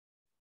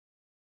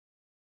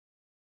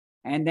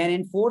 And then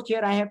in fourth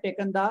year, I have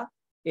taken the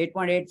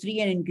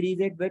 8.83 and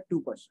increased it with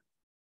 2%.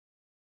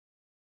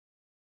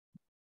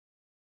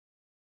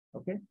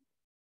 Okay.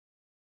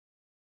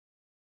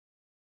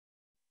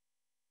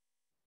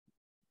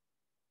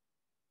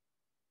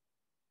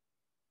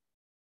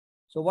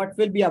 So what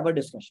will be our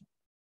discussion?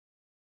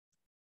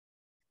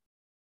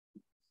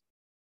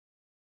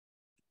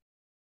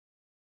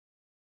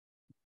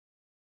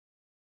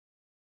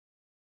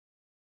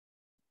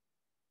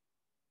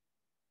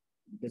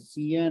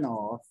 Decision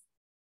of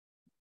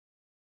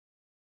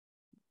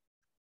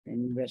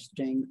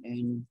investing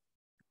in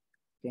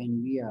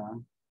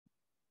Canvia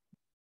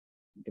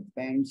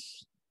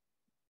depends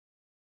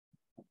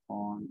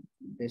on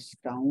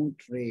discount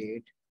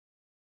rate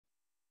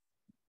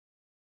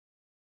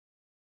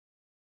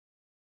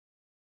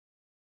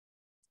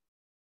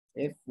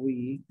if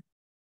we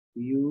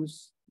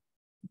use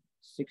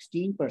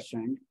 16%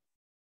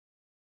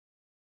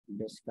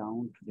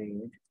 discount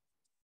rate,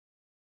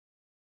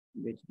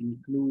 which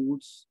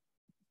includes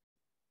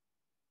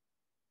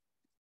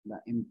the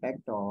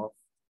impact of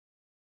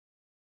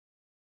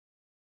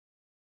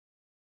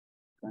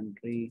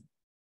country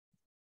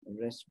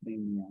risk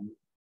premium.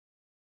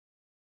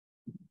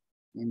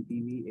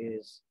 NPV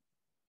is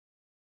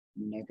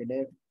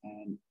negative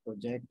and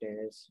project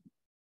is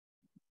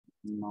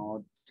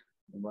not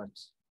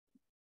what's.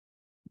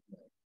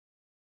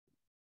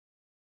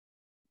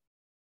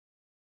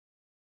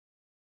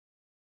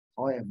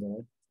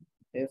 However,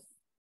 if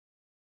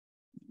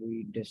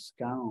we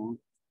discount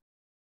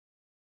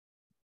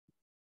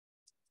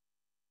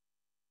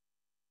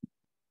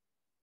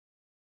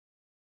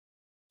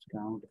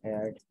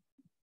at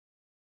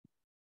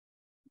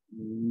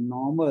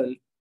normal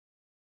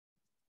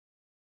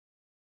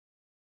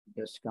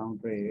discount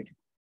rate,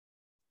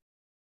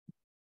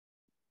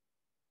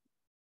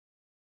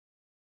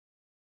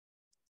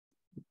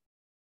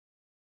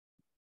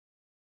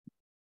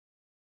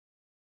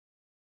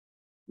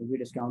 if we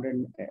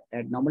discounted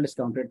at normal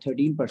discount rate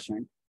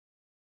 13%,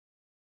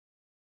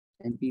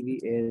 NPV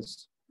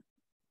is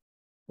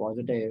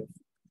positive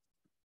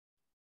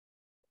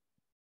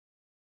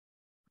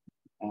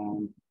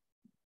and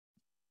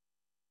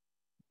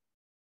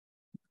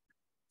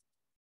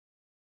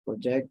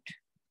project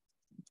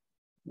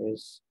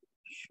is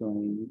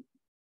showing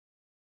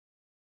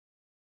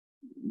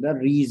the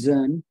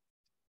reason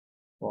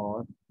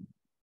for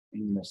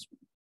investment.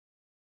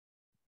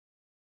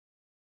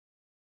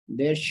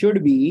 there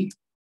should be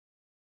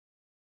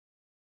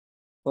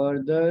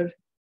further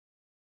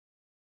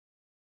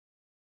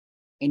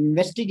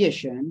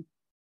investigation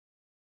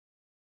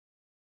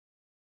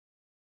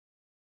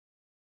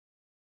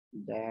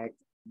that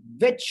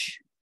which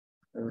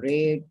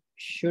rate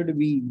should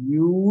be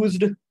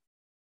used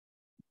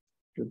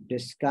to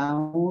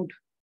discount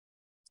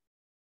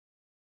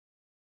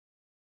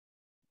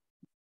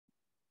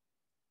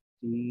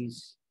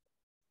these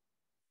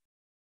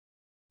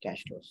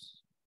cash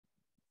flows.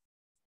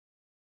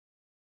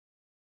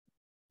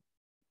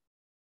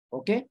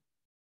 Okay,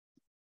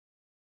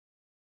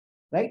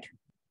 right?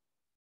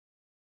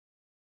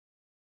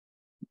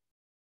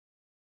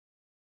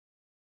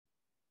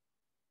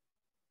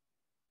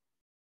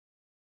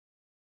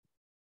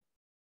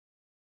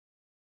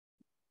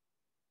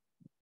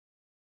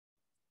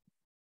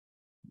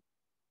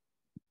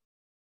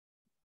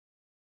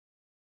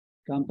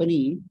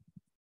 Company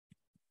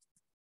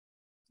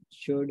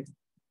should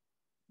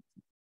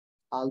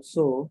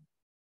also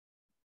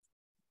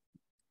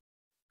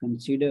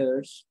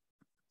considers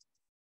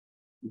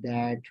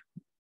that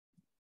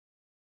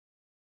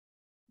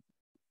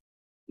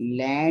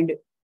land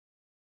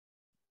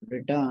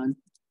return,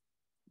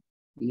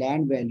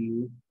 land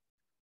value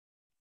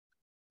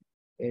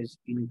is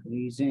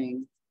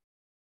increasing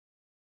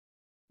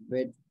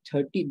with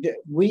 30.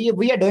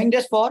 We are doing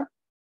this for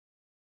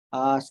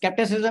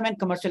skepticism and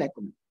commercial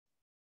acumen.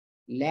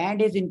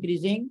 Land is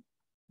increasing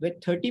with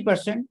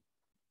 30%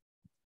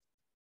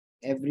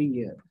 every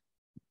year.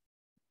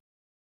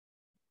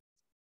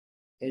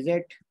 Is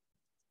it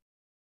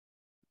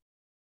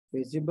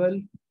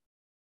feasible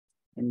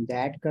in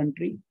that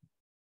country?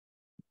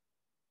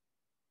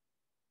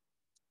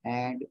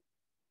 And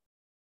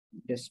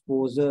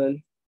disposal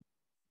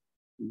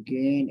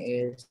gain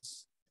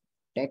is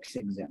tax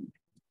exempt.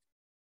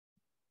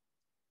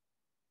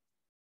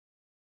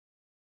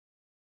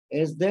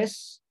 Is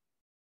this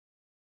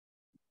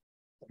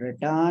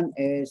return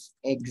is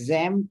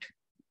exempt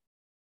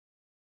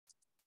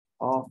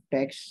of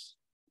tax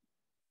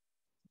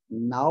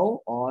now,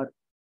 or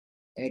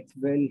it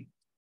will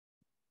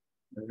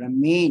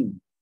remain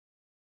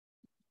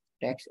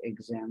tax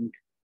exempt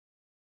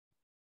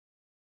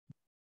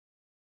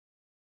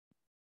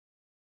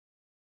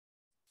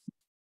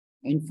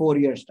in 4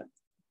 years' time?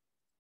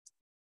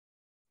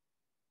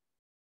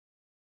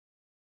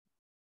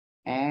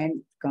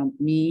 And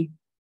company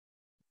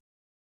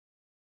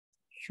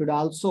should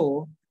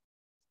also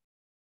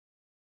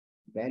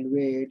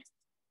evaluate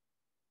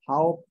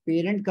how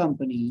parent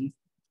company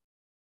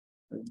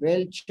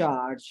will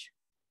charge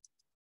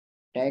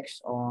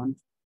tax on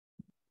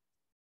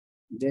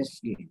this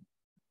gain.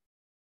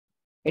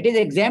 It is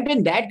exempt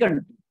in that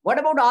country. What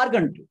about our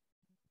country?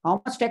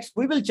 How much tax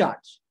we will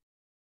charge?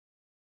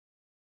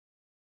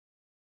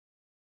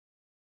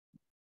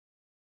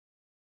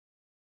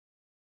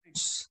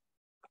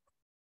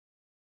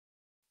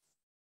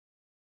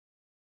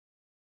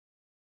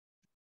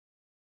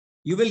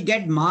 You will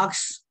get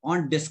marks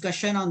on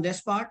discussion on this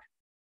part.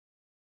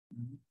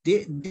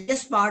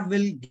 This part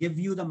will give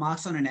you the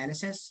marks on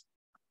analysis.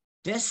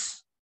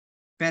 This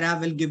para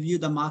will give you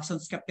the marks on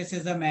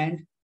skepticism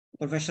and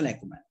professional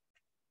acumen.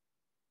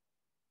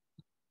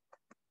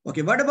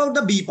 Okay, what about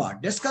the B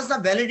part? Discuss the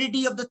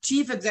validity of the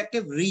chief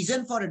executive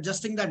reason for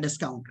adjusting the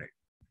discount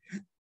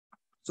rate.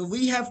 So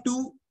we have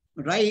to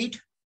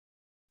write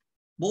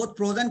both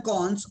pros and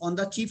cons on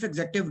the chief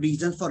executive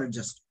reasons for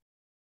adjusting.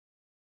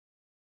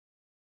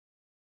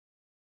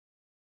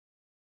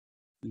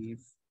 Chief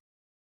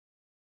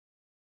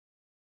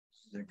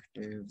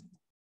executive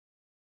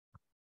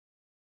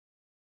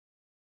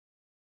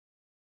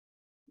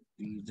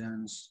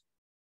reasons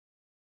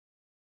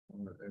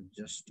for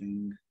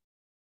adjusting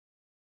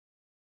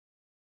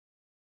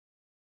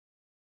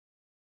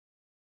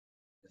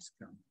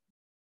discount.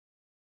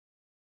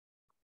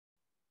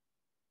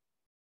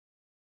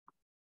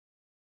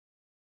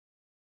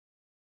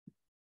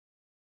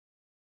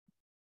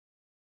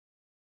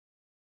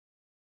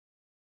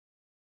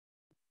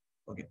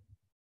 Okay,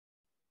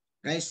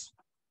 guys,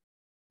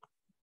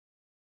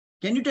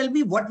 can you tell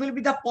me what will be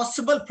the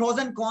possible pros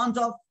and cons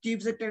of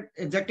chief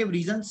executive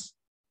reasons?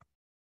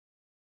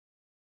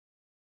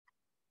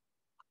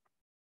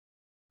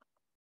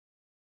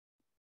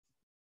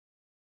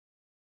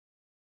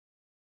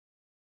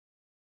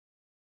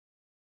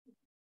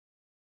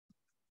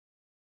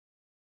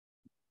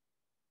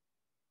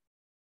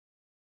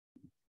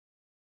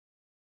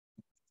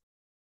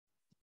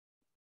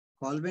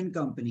 Colvin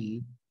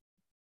company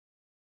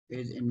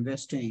is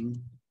investing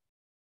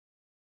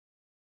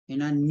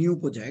in a new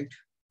project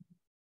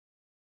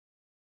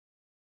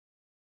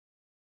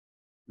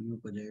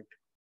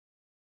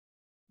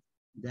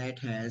that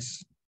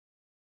has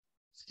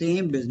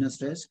same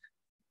business risk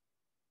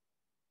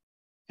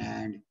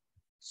and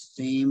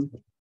same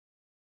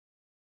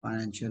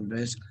financial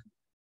risk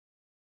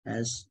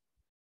as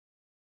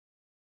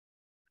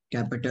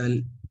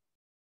capital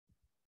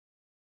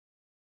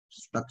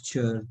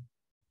structure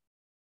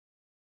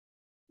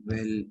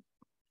will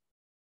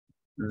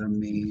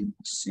remain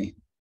same.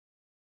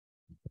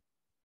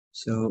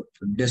 So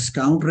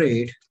discount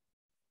rate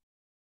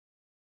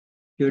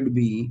should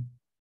be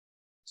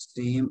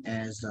same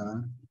as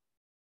the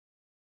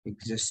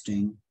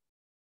existing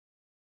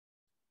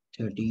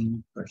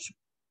 13%.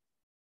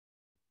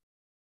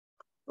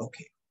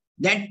 Okay.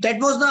 That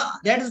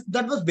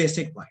was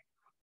basic point.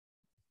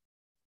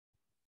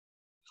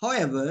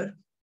 However,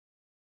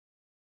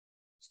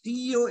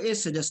 CEO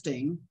is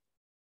suggesting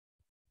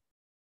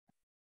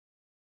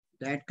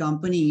that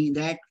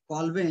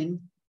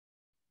Colvin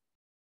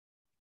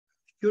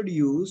should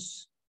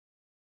use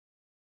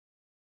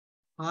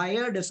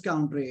higher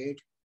discount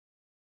rate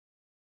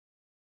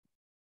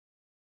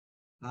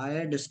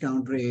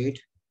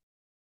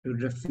to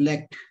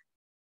reflect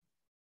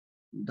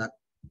the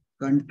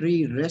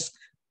country risk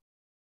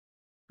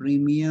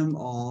premium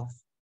of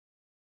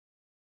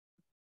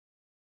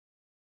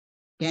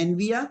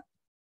Canvia,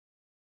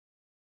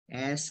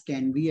 as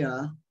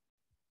Canvia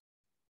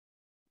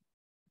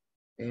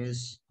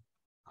is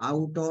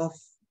out of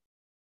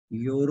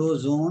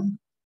Eurozone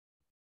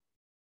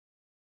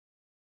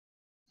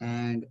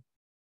and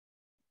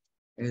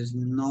is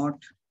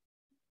not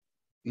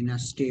in a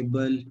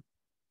stable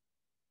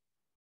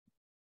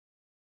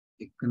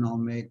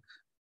economic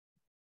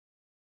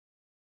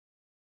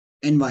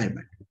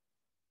environment.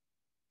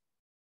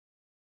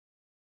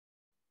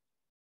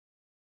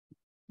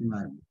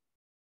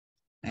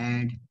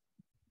 And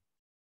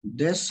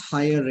this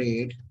higher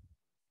rate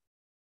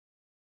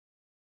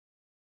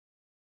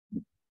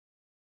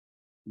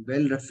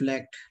will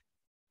reflect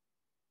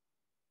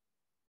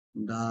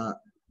the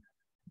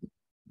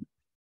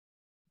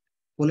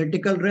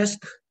political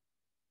risk,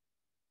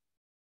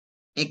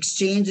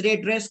 exchange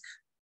rate risk,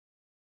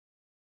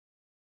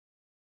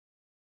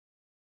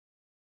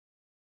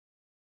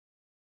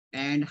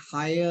 and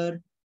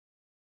higher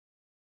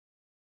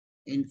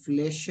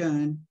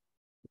inflation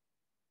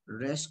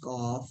risk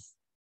of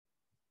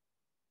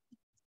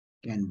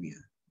Canvia.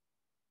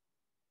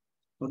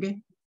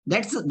 Okay,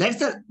 these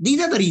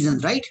are the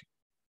reasons, right?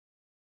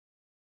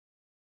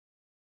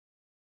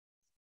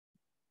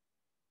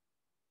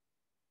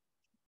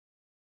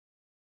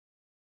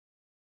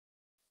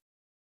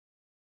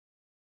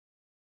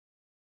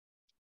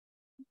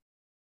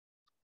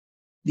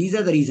 These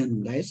are the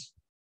reasons, guys.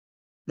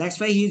 That's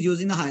why he's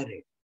using the higher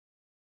rate.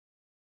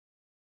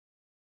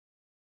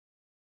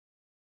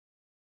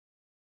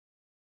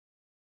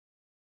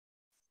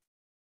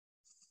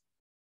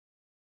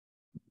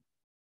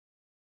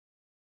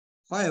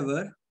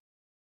 However,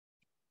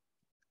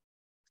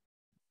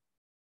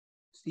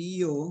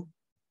 CEO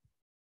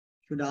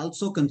should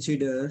also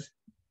consider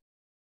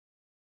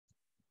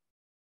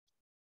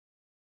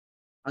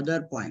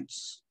other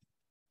points.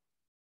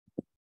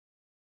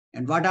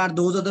 And what are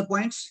those other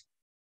points?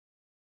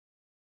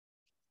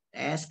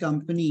 As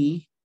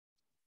company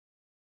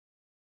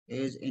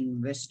is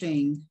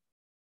investing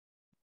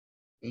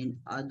in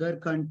other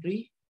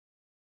country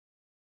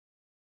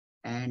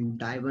and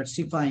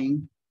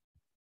diversifying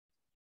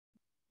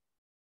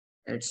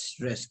its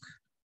risk.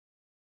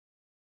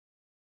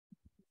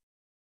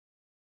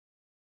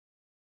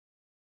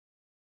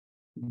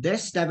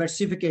 This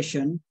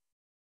diversification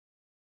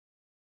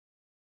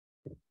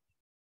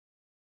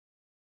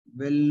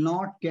will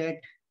not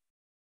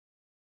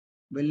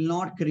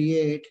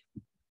create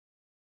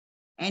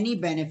any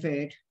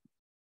benefit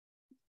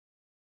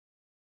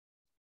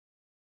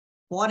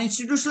for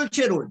institutional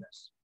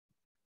shareholders.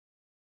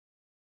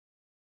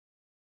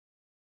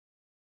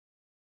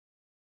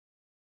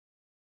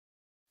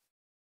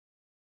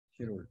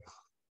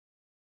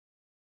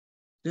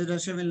 This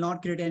reduction will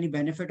not create any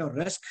benefit or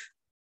risk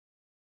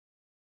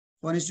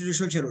for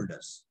institutional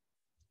shareholders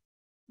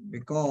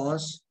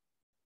because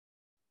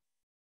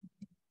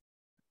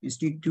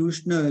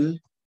institutional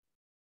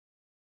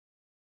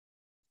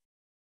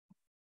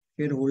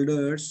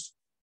shareholders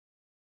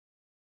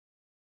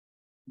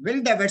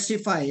will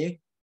diversify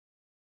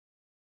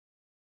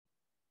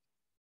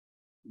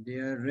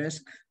their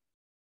risk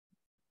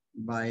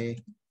by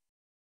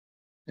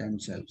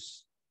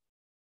themselves.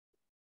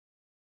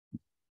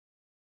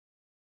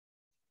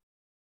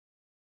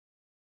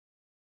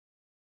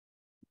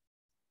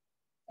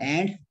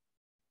 And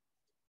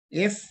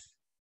if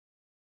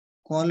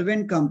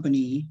Colvin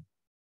company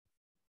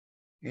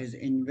is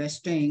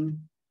investing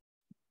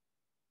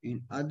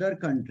in other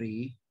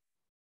country,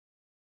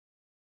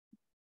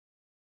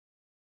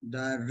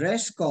 the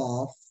risk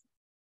of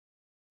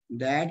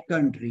that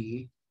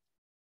country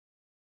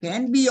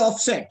can be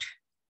offset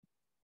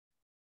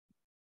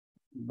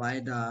by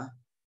the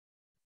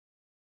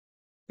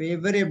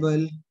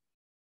favorable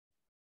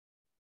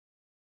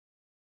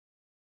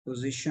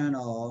position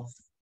of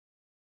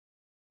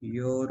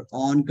your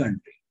own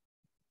country,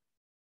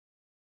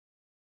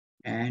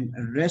 and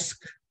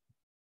risk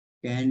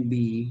can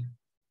be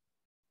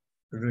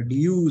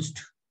reduced.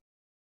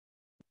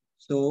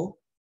 So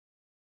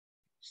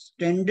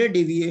standard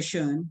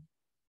deviation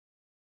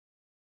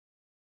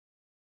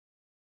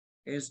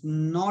is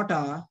not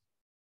a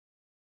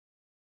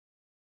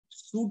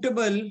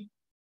suitable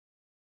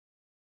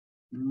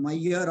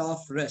measure of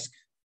risk.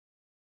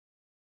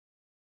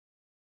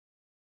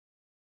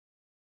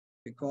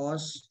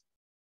 because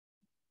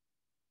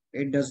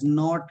it does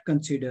not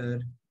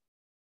consider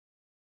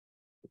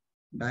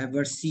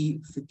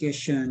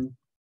diversification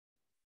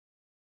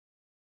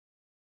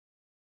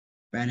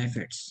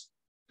benefits.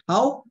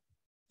 How?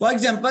 For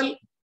example,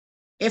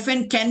 if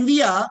in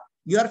Kenya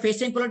you are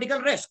facing political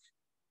risk,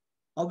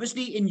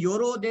 obviously in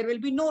euro there will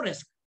be no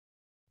risk.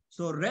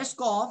 So risk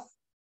of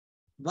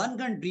one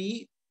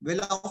country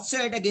will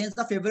offset against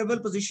the favorable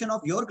position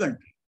of your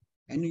country,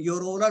 and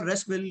your overall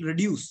risk will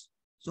reduce.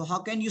 So how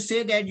can you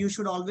say that you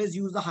should always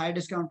use the higher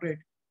discount rate?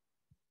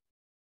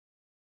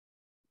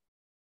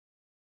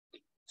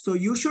 So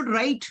you should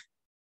write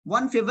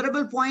one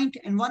favorable point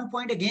and one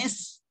point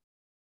against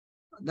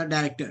the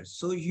directors.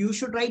 So you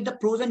should write the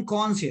pros and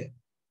cons here.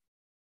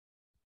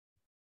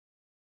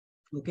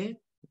 Okay.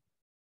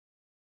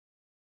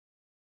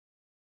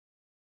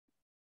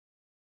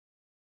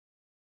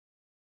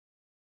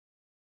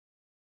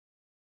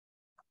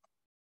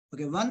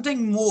 Okay, one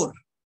thing more.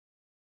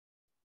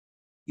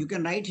 You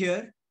can write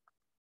here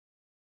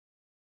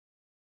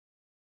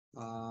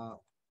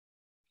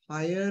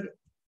higher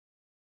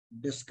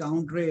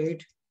discount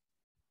rate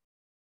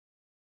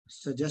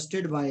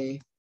suggested by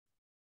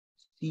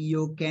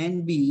CEO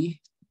can be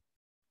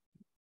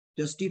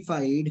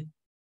justified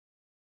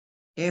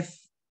if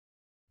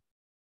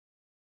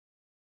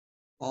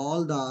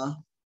all the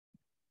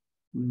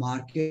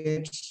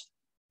markets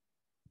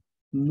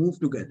move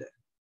together.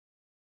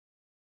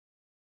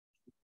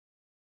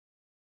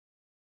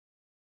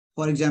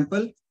 For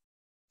example,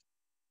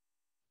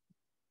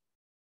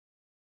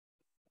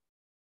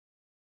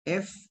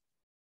 if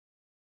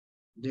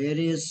there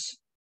is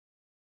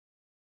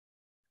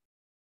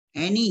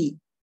any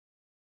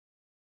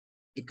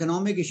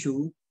economic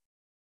issue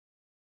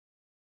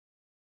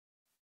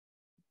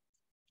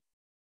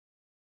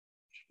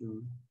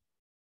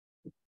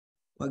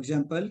for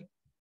example,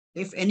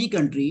 if any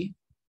country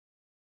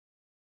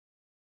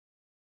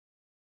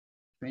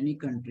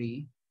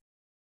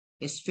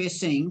is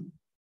facing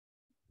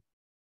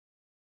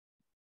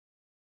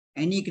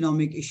any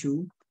economic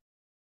issue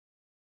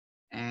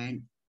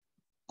and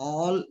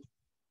all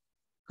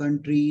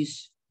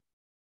countries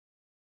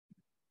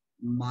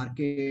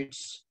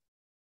markets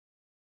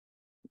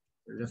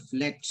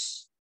reflect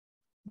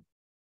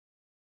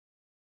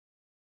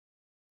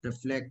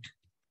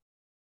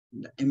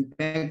the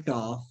impact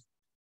of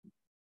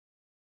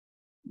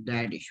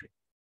that issue.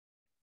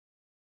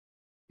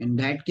 In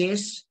that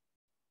case,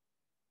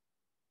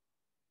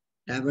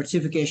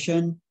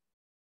 diversification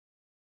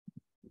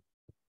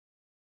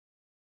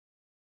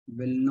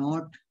will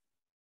not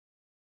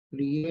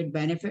create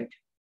benefit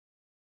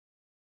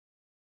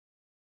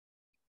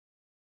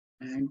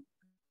and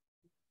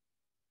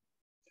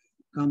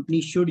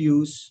company should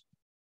use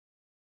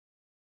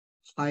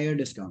higher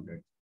discount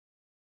rate.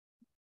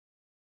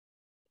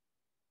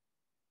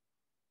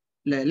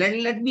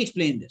 Let me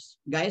explain this,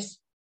 guys.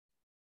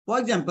 For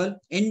example,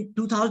 in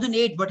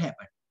 2008, what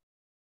happened?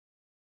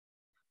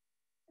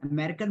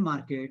 American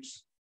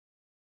markets,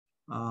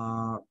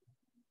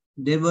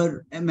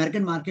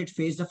 American market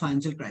faced the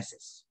financial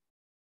crisis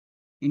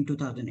in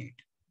 2008.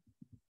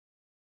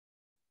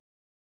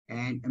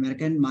 And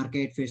American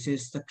market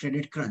faces the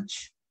credit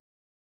crunch.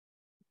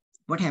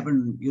 What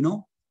happened? You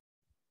know,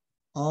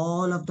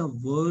 all of the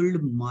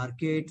world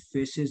market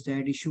faces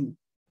that issue.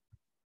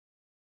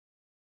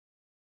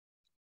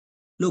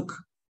 Look,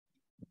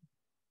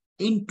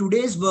 in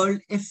today's world,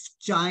 if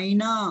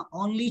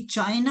only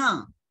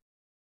China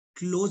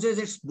closes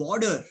its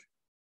border,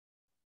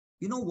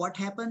 you know what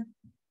happened?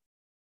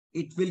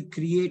 It will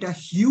create a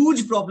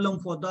huge problem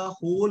for the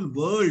whole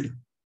world.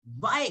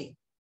 Why?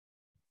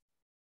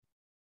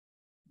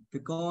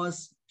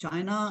 Because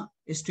China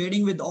is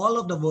trading with all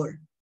of the world.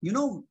 You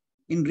know,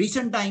 in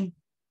recent time,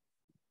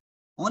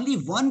 only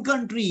one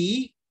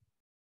country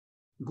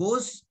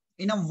goes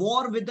in a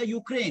war with the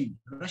Ukraine.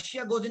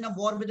 Russia goes in a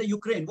war with the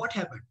Ukraine. What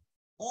happened?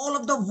 All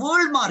of the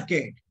world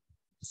market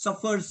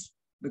suffers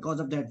because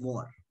of that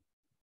war.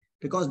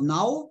 Because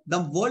now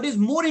the world is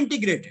more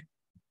integrated.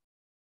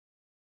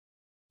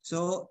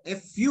 So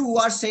if you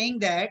are saying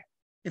that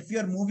if you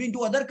are moving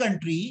to other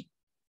country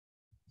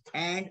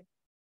and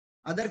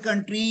other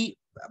country,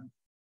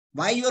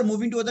 why you are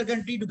moving to other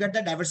country? To get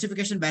the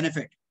diversification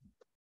benefit.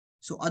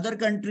 So other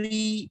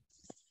country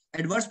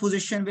adverse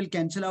position will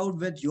cancel out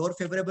with your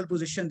favorable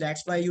position.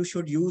 That's why you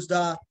should use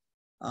the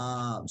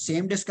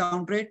same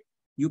discount rate.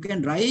 You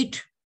can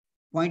write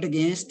point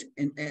against,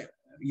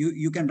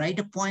 you can write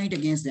a point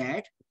against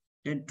that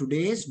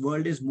today's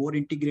world is more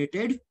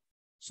integrated.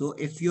 So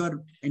if you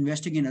are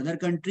investing in other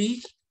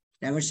country,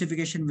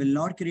 diversification will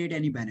not create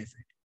any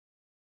benefit.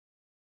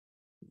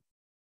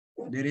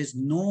 There is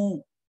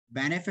no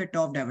benefit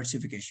of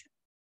diversification.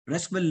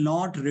 Risk will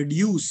not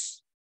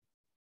reduce.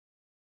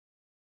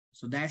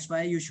 So that's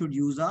why you should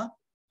use a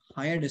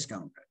higher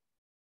discount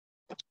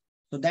rate.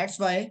 So that's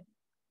why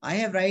I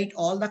have write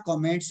all the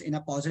comments in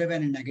a positive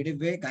and a negative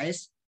way.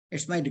 Guys,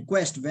 it's my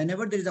request.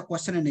 Whenever there is a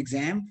question in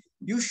exam,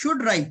 you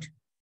should write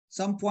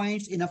some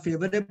points in a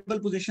favorable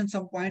position,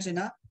 some points in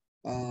a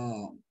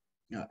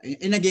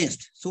in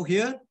against. So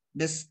here,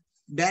 this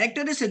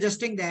director is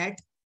suggesting that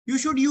you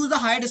should use the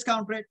higher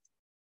discount rate.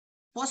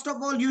 First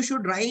of all, you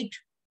should write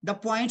the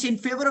points in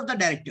favor of the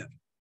director.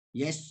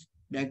 Yes,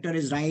 director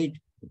is right.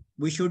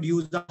 We should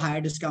use the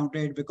higher discount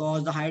rate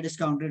because the higher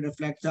discount rate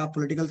reflects the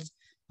political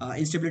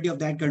instability of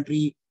that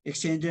country,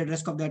 exchange rate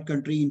risk of that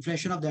country,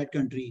 inflation of that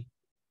country.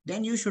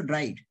 Then you should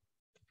write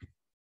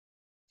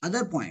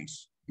other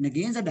points in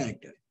against the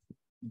director.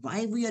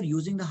 Why we are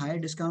using the higher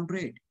discount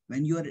rate?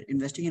 When you are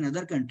investing in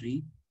another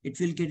country, it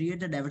will create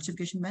the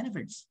diversification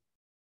benefits.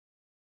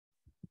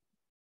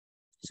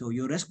 So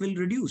your risk will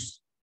reduce.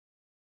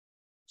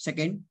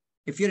 Second,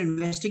 if you're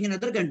investing in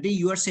another country,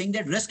 you are saying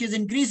that risk is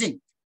increasing.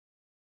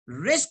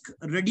 Risk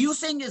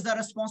reducing is the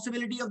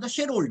responsibility of the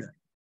shareholder.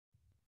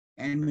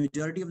 And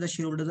majority of the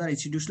shareholders are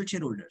institutional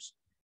shareholders.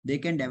 They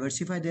can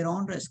diversify their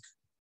own risk.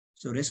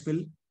 So risk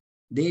will,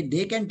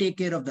 they can take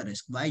care of the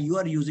risk. Why you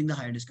are using the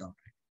higher discount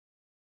rate?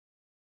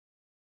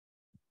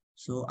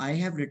 So I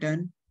have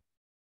written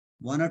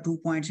 1 or 2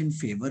 points in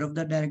favor of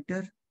the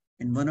director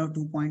and 1 or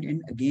 2 points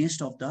in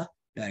against of the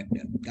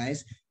director.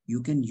 Guys,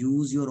 you can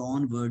use your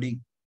own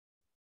wording.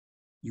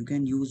 You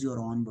can use your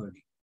own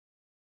wording.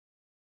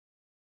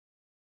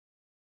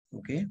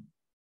 Okay.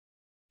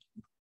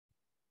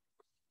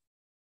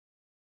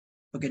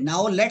 Okay,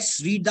 now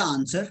let's read the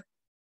answer.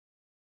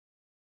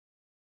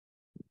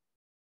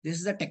 This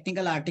is a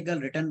technical article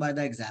written by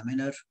the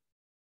examiner.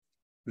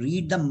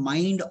 Read the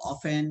mind of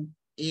an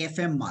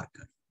AFM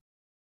marker.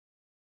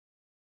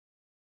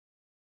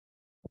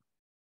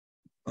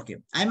 Okay,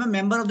 I'm a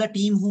member of the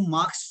team who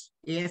marks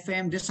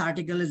AFM. This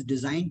article is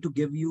designed to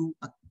give you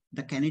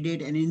the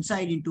candidate an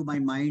insight into my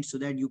mind so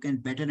that you can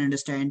better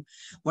understand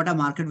what a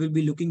market will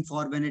be looking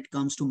for when it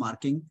comes to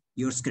marking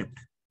your script.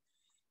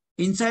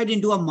 Insight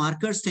into a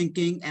marker's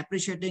thinking,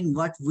 appreciating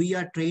what we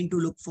are trained to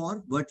look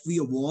for, what we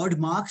award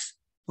marks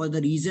for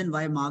the reason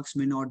why marks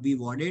may not be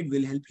awarded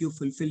will help you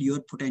fulfill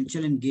your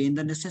potential and gain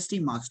the necessary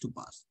marks to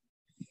pass.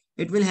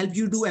 It will help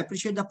you to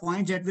appreciate the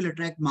points that will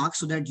attract marks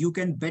so that you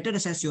can better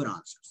assess your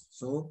answers.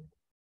 So,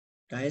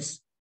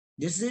 guys,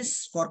 this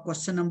is for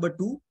question number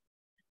 2.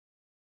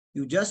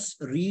 You just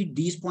read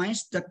these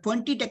points. The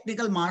 20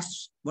 technical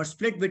marks were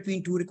split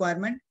between 2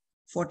 requirements,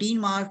 14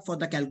 marks for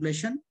the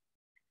calculation,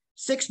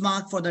 6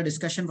 marks for the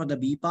discussion for the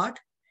B part.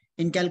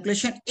 In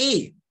calculation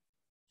A,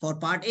 for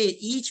part A,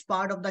 each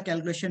part of the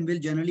calculation will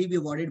generally be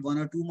awarded 1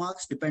 or 2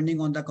 marks depending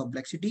on the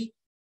complexity.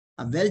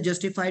 A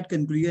well-justified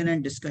conclusion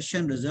and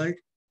discussion result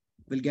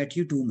will get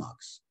you 2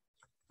 marks.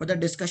 For the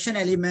discussion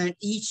element,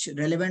 each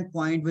relevant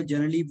point will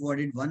generally be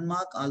awarded 1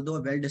 mark, although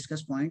a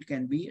well-discussed point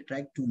can be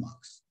attract 2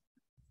 marks.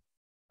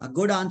 A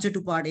good answer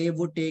to part A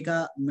would take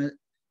a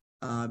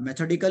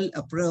methodical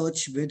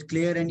approach with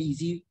clear and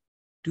easy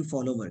to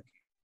follow work.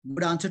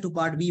 Good answer to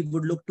part B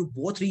would look to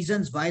both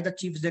reasons why the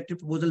chief executive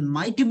proposal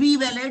might be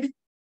valid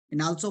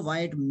and also why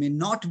it may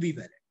not be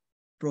valid.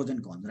 Pros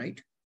and cons,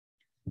 right?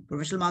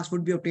 Professional marks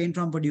would be obtained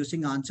from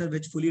producing answer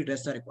which fully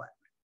address the requirement.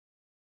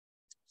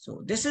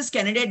 So this is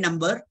candidate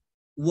number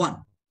 1,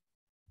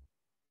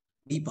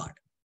 B part.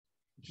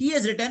 He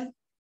has written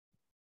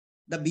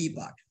the B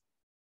part.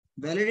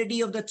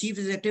 Validity of the chief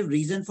executive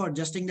reason for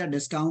adjusting the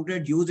discount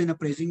rate used in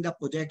appraising the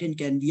project in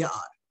Canvia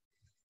are.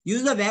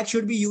 Use the WACC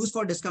should be used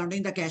for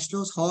discounting the cash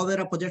flows.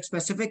 However, a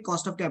project-specific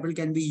cost of capital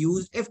can be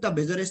used if the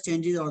business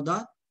changes or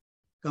the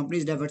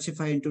companies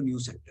diversify into new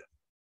sector.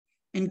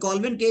 In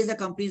Colvin case, the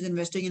company is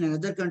investing in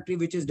another country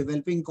which is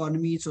developing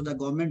economy, so the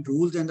government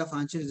rules and the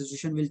financial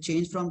institution will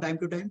change from time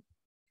to time.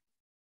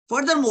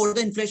 Furthermore,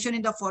 the inflation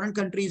in the foreign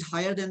country is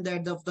higher than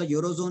that of the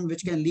Eurozone,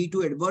 which can lead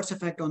to adverse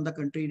effect on the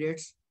country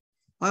rates.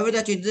 However,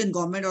 the changes in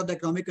government or the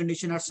economic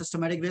condition are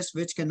systematic risks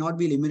which cannot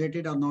be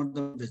eliminated or not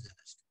the business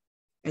risk.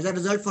 As a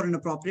result, for an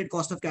appropriate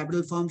cost of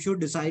capital, firm should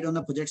decide on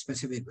the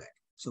project-specific WACC.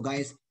 So,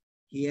 guys,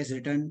 he has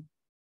written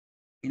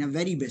in a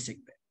very basic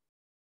way.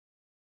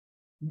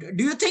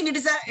 Do you think it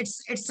is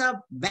it's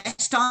a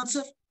best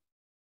answer?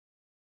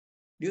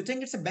 Do you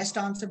think it's a best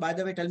answer? By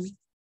the way, tell me.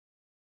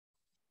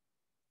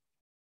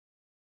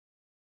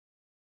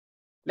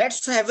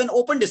 Let's have an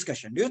open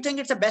discussion. Do you think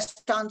it's a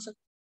best answer?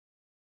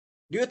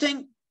 Do you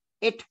think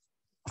it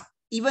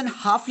even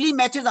halfly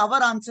matches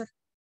our answer?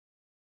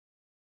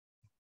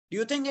 Do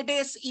you think it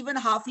is even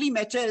halfly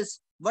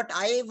matches what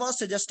I was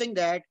suggesting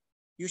that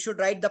you should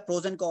write the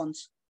pros and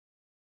cons?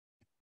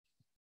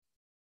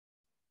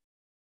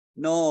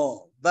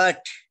 No,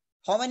 but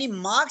how many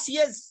marks he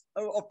has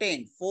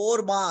obtained?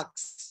 4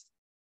 marks.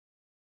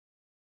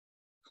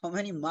 How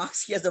many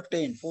marks he has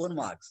obtained? 4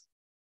 marks.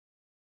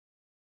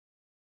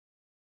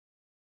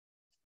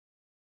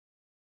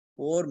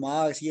 4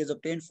 marks. He has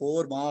obtained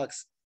 4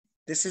 marks.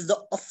 This is the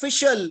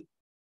official.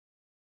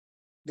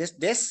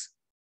 This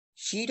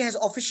sheet has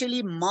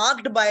officially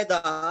marked by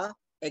the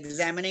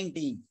examining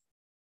team.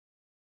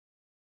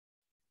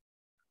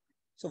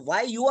 So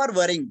why you are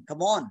worrying?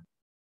 Come on.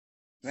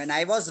 When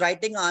I was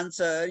writing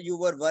answer, you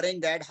were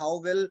worrying that how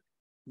will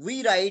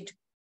we write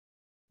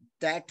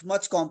that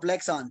much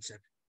complex answer?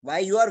 Why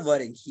you are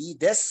worrying?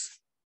 This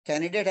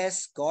candidate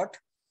has got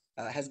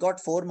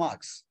 4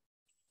 marks.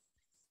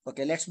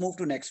 Okay, let's move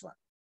to next one.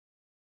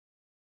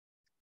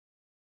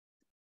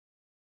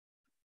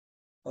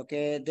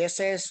 Okay, this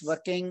is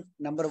working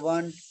number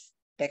 1,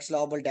 tax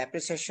allowable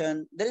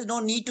depreciation. There is no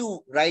need to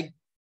write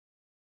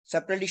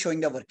separately showing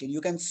the working.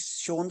 You can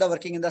show the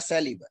working in the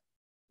cell even.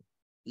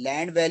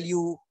 Land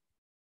value.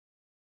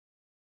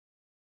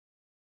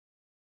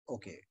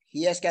 Okay,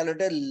 he has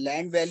calculated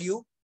land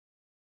value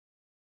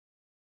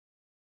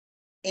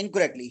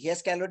incorrectly. He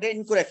has calculated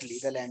incorrectly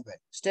the land value.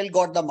 Still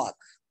got the mark.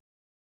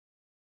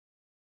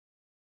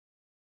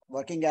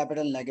 Working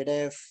capital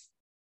negative.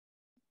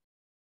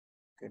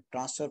 Okay,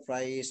 transfer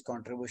price,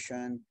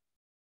 contribution.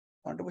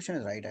 Contribution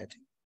is right, I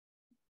think.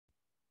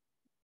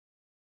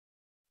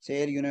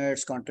 Sale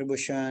units,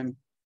 contribution,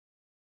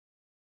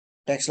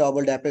 tax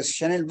allowable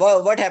depreciation. And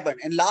what happened?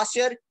 In last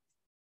year,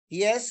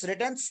 he has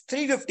written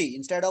 350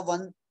 instead of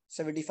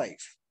 175.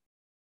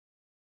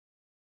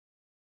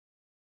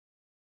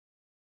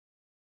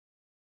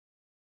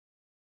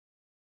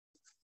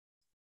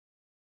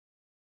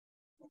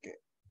 Okay.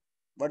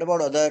 What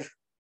about other?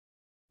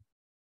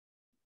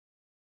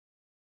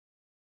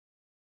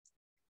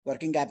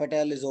 Working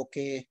capital is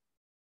okay.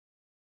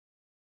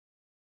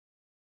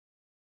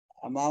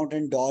 Amount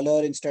in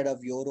dollar instead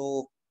of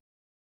euro.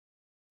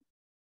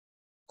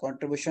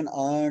 Contribution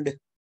earned.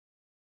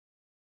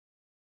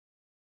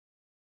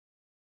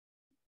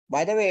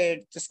 By the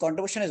way, this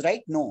contribution is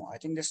right? No, I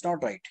think that's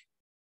not right.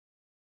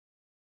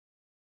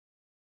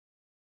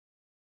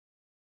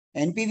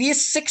 NPV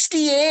is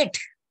 68.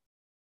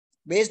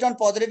 Based on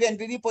positive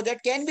NPV,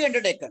 project can be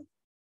undertaken.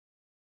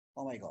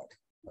 Oh my God.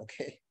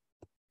 Okay.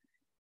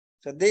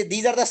 So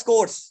these are the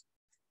scores.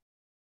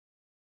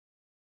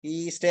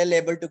 He is still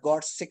able to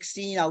got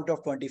 16 out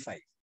of 25.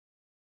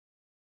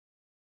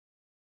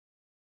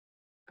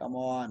 Come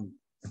on.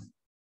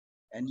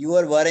 And you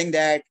are worrying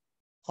that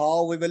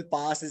how we will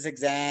pass this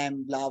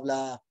exam, blah,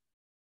 blah.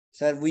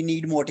 Sir, we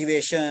need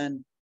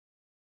motivation.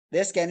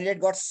 This candidate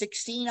got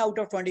 16 out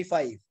of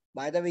 25.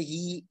 By the way,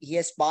 he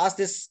has passed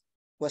this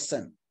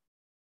question.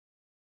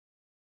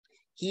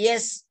 He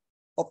has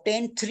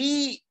obtained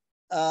 3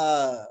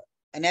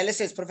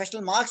 analysis,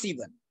 professional marks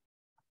even.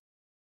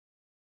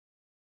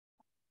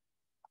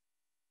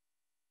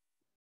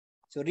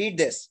 So read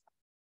this.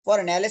 For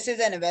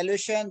analysis and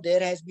evaluation, there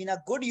has been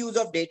a good use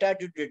of data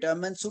to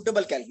determine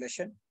suitable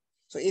calculation.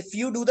 So if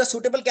you do the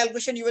suitable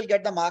calculation, you will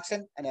get the marks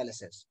in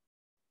analysis.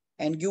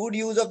 And good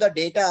use of the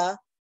data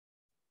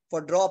for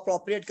draw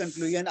appropriate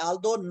conclusion,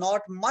 although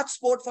not much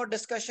support for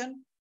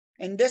discussion.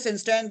 In this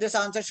instance, this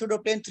answer should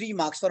obtain 3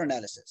 marks for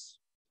analysis.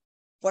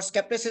 For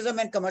skepticism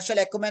and commercial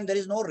acumen, there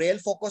is no real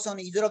focus on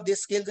either of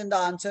these skills in the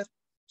answer.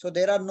 So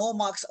there are no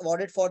marks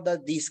awarded for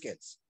these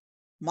skills.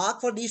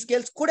 Mark for these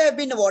skills could have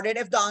been awarded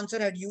if the answer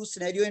had used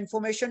scenario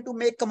information to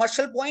make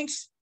commercial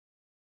points.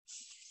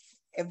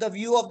 If the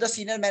view of the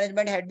senior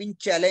management had been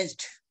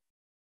challenged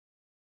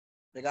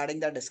regarding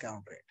the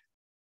discount rate.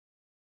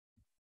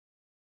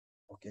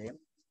 Okay.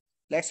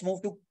 Let's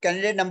move to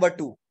candidate number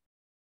 2.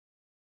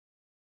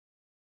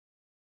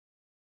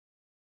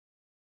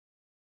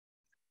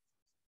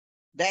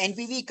 The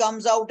NPV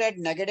comes out at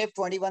negative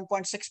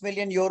 21.6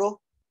 million euro.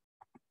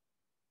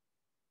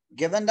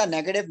 Given the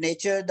negative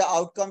nature, the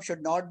outcome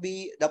should not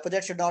be, the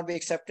project should not be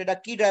accepted. A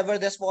key driver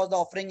this was the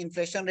offering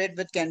inflation rate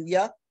with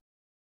Canvia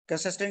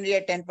consistently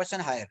at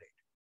 10% higher rate.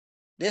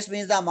 This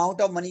means the amount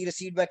of money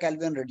received by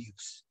Colvin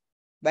reduced.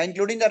 By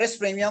including the risk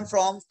premium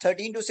from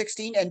 13 to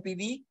 16,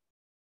 NPV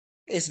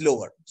is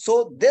lower.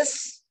 So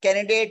this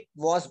candidate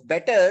was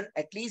better.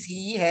 At least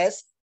he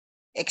has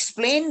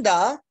explained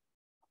the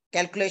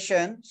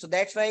calculation. So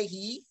that's why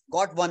he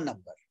got 1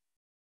 number.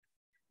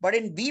 But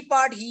in B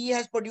part, he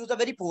has produced a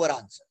very poor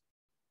answer.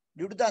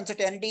 Due to the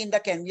uncertainty in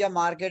the Canvia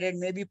market, it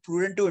may be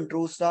prudent to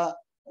introduce the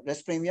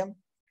risk premium.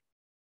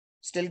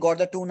 Still got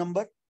the 2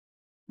 number.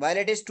 While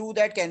it is true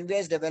that Canvia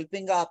is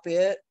developing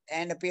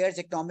and appears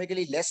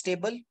economically less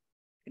stable,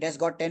 it has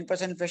got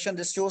 10% inflation.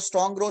 This shows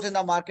strong growth in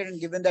the market, and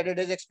given that it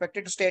is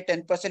expected to stay at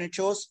 10%, it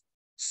shows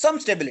some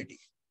stability.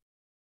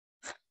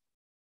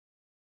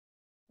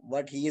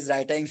 What he is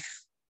writing.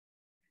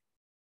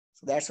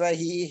 So that's why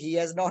he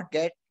has not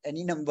get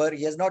any number.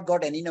 He has not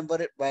got any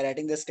number by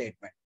writing this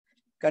statement.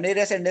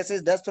 Continuous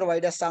indices does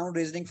provide a sound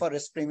reasoning for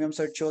risk premium,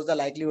 so it shows the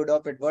likelihood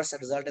of adverse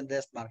result in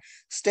this mark.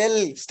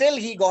 Still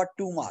he got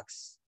 2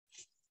 marks.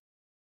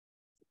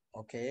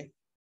 Okay.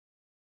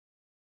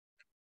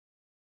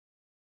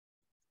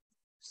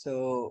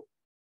 So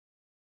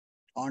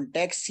on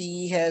text,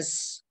 he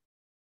has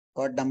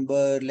got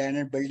number. Land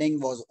and building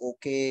was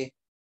okay.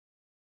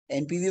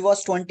 NPV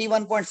was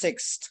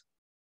 21.6.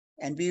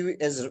 NPV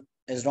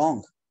is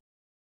wrong.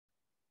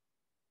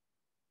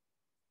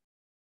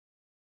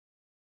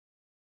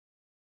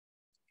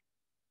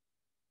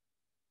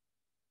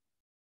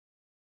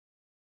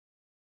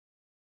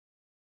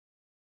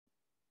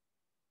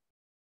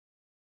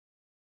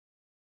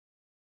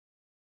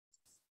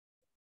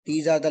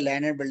 These are the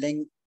land and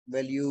building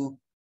value,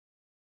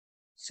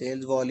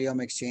 sales volume,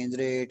 exchange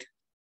rate.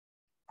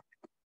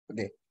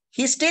 Okay.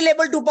 He's still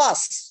able to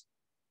pass.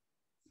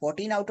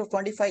 14 out of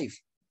 25.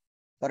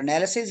 For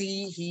analysis,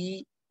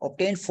 he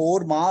obtained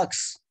 4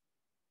 marks.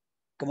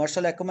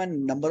 Commercial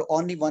acumen, number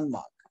only 1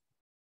 mark.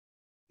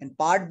 And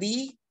part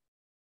B,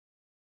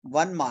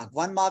 1 mark.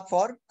 1 mark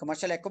for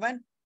commercial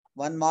acumen,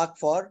 1 mark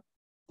for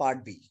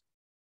part B.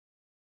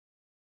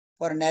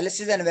 For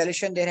analysis and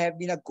evaluation, there have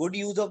been a good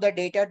use of the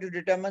data to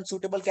determine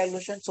suitable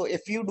calculation. So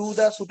if you do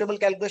the suitable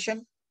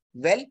calculation,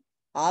 well,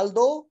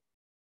 although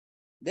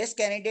this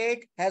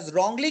candidate has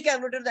wrongly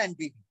calculated the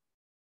NPV,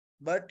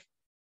 but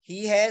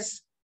he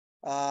has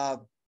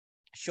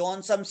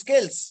shown some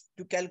skills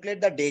to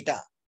calculate the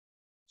data.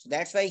 So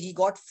that's why he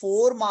got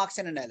 4 marks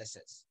in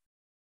analysis.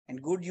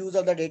 And good use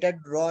of the data to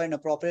draw an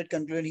appropriate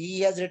conclusion. He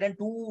has written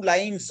 2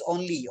 lines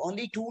only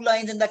 2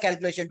 lines in the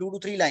calculation, 2 to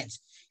 3 lines.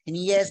 And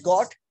he has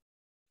got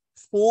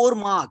 4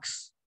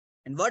 marks.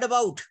 And what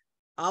about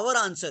our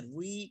answer?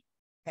 We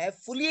have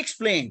fully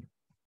explained.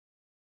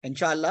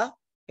 Inshallah,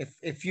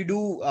 if you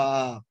do,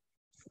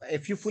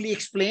 if you fully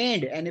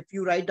explained and if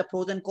you write the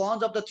pros and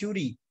cons of the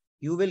theory,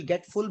 you will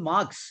get full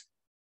marks.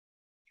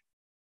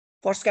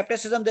 For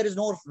skepticism, there is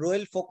no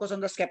real focus on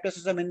the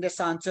skepticism in this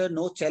answer,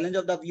 no challenge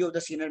of the view of the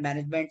senior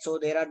management. So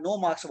there are no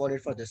marks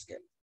awarded for this skill.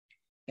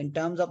 In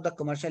terms of the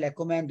commercial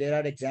acumen, there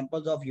are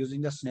examples of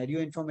using the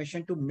scenario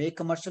information to make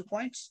commercial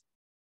points.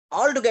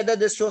 Altogether,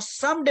 this shows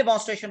some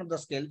demonstration of the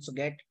skill, so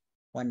get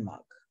 1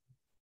 mark.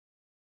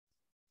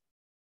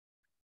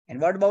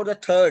 And what about the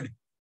third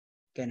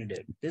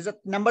candidate? This is a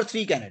number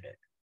 3 candidate.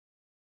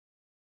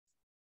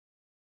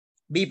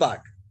 B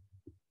part.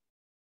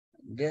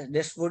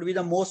 This would be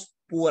the most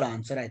poor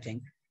answer, I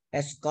think.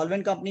 As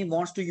Colvin company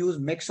wants to use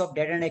mix of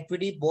debt and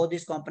equity, both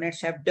these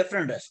components have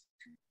different risks.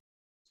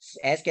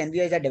 As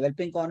Canada is a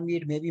developing economy,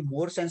 it may be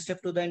more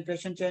sensitive to the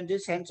inflation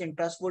changes, hence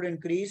interest would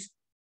increase.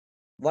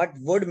 What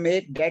would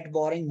make debt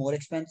borrowing more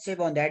expensive?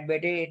 On that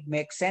basis, it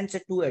makes sense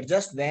to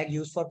adjust WACC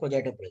used for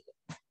project appraisal.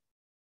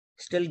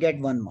 Still get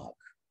 1 mark.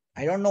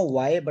 I don't know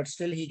why, but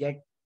still he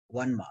get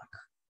 1 mark.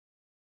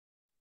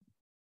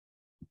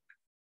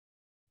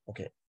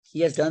 Okay. He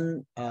has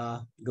done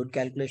good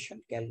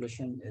calculation.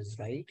 Calculation is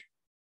right.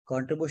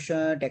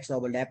 Contribution,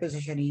 taxable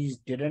depreciation, he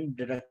didn't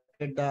deduct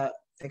the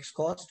fixed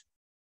cost.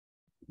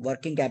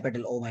 Working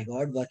capital, oh my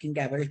God, working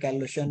capital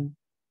calculation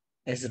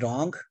is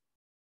wrong.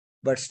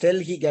 But still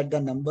he get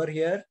the number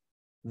here.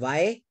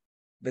 Why?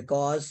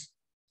 Because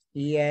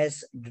he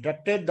has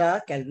deducted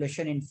the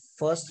calculation in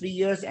first 3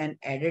 years and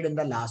added in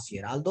the last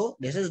year. Although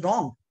this is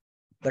wrong,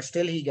 but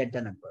still he get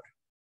the number.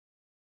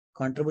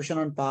 Contribution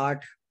on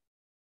part.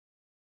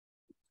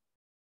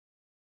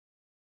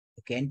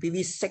 Okay,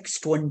 NPV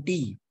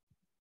 620.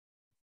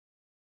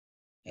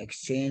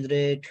 Exchange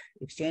rate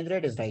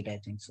is right, I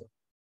think so.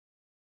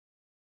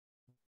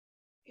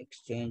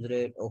 Exchange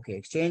rate, okay,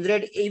 exchange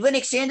rate, even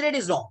exchange rate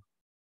is wrong.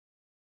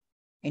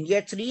 In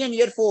year 3 and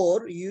year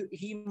 4,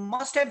 he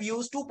must have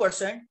used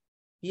 2%.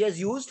 He has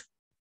used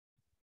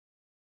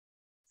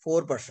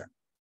 4%.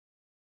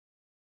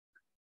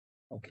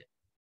 Okay.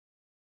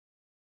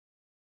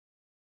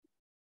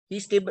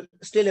 He's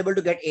still able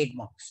to get 8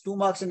 marks. 2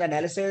 marks in the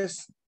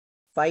analysis,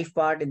 5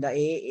 part in the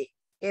A.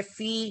 If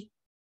he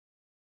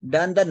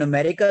done the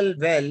numerical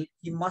well,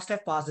 he must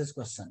have passed this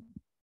question.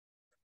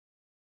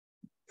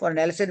 For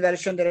analysis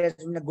evaluation, there has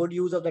been a good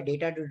use of the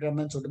data to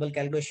determine suitable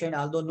calculation,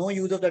 although no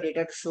use of the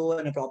data to show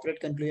an appropriate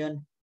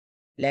conclusion.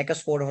 Lack of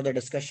support for the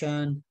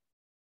discussion.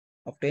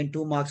 Obtain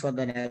 2 marks for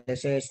the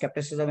analysis.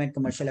 Skepticism and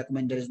commercial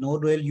acumen, there is no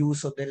real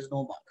use, so there is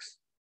no marks.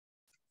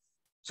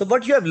 So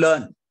what you have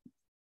learned,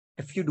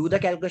 if you do the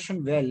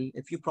calculation well,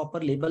 if you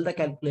properly label the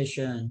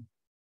calculation,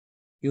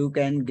 you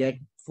can get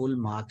full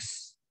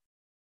marks.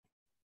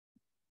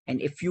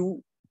 And if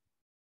you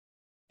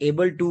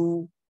able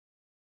to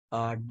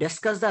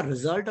discuss the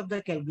result of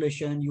the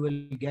calculation, you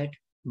will get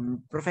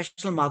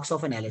professional marks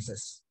of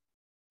analysis.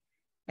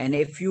 And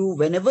if you,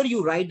 whenever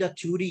you write the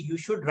theory, you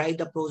should write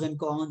the pros and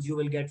cons. You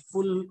will get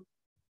full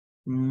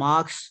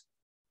marks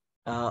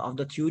of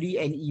the theory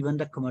and even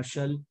the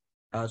commercial,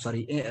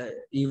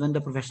 even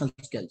the professional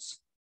skills.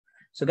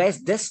 So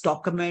guys, this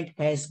document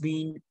has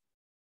been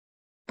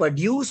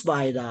produced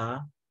by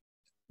the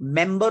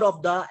member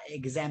of the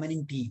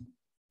examining team.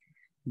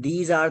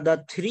 These are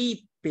the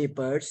 3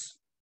 papers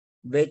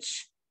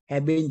which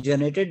have been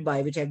generated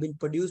by, which have been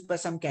produced by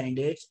some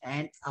candidates,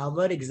 and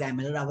our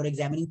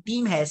examining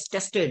team has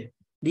tested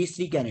these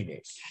 3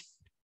 candidates.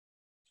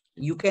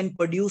 You can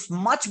produce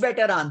much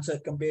better answer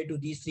compared to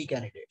these 3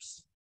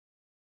 candidates.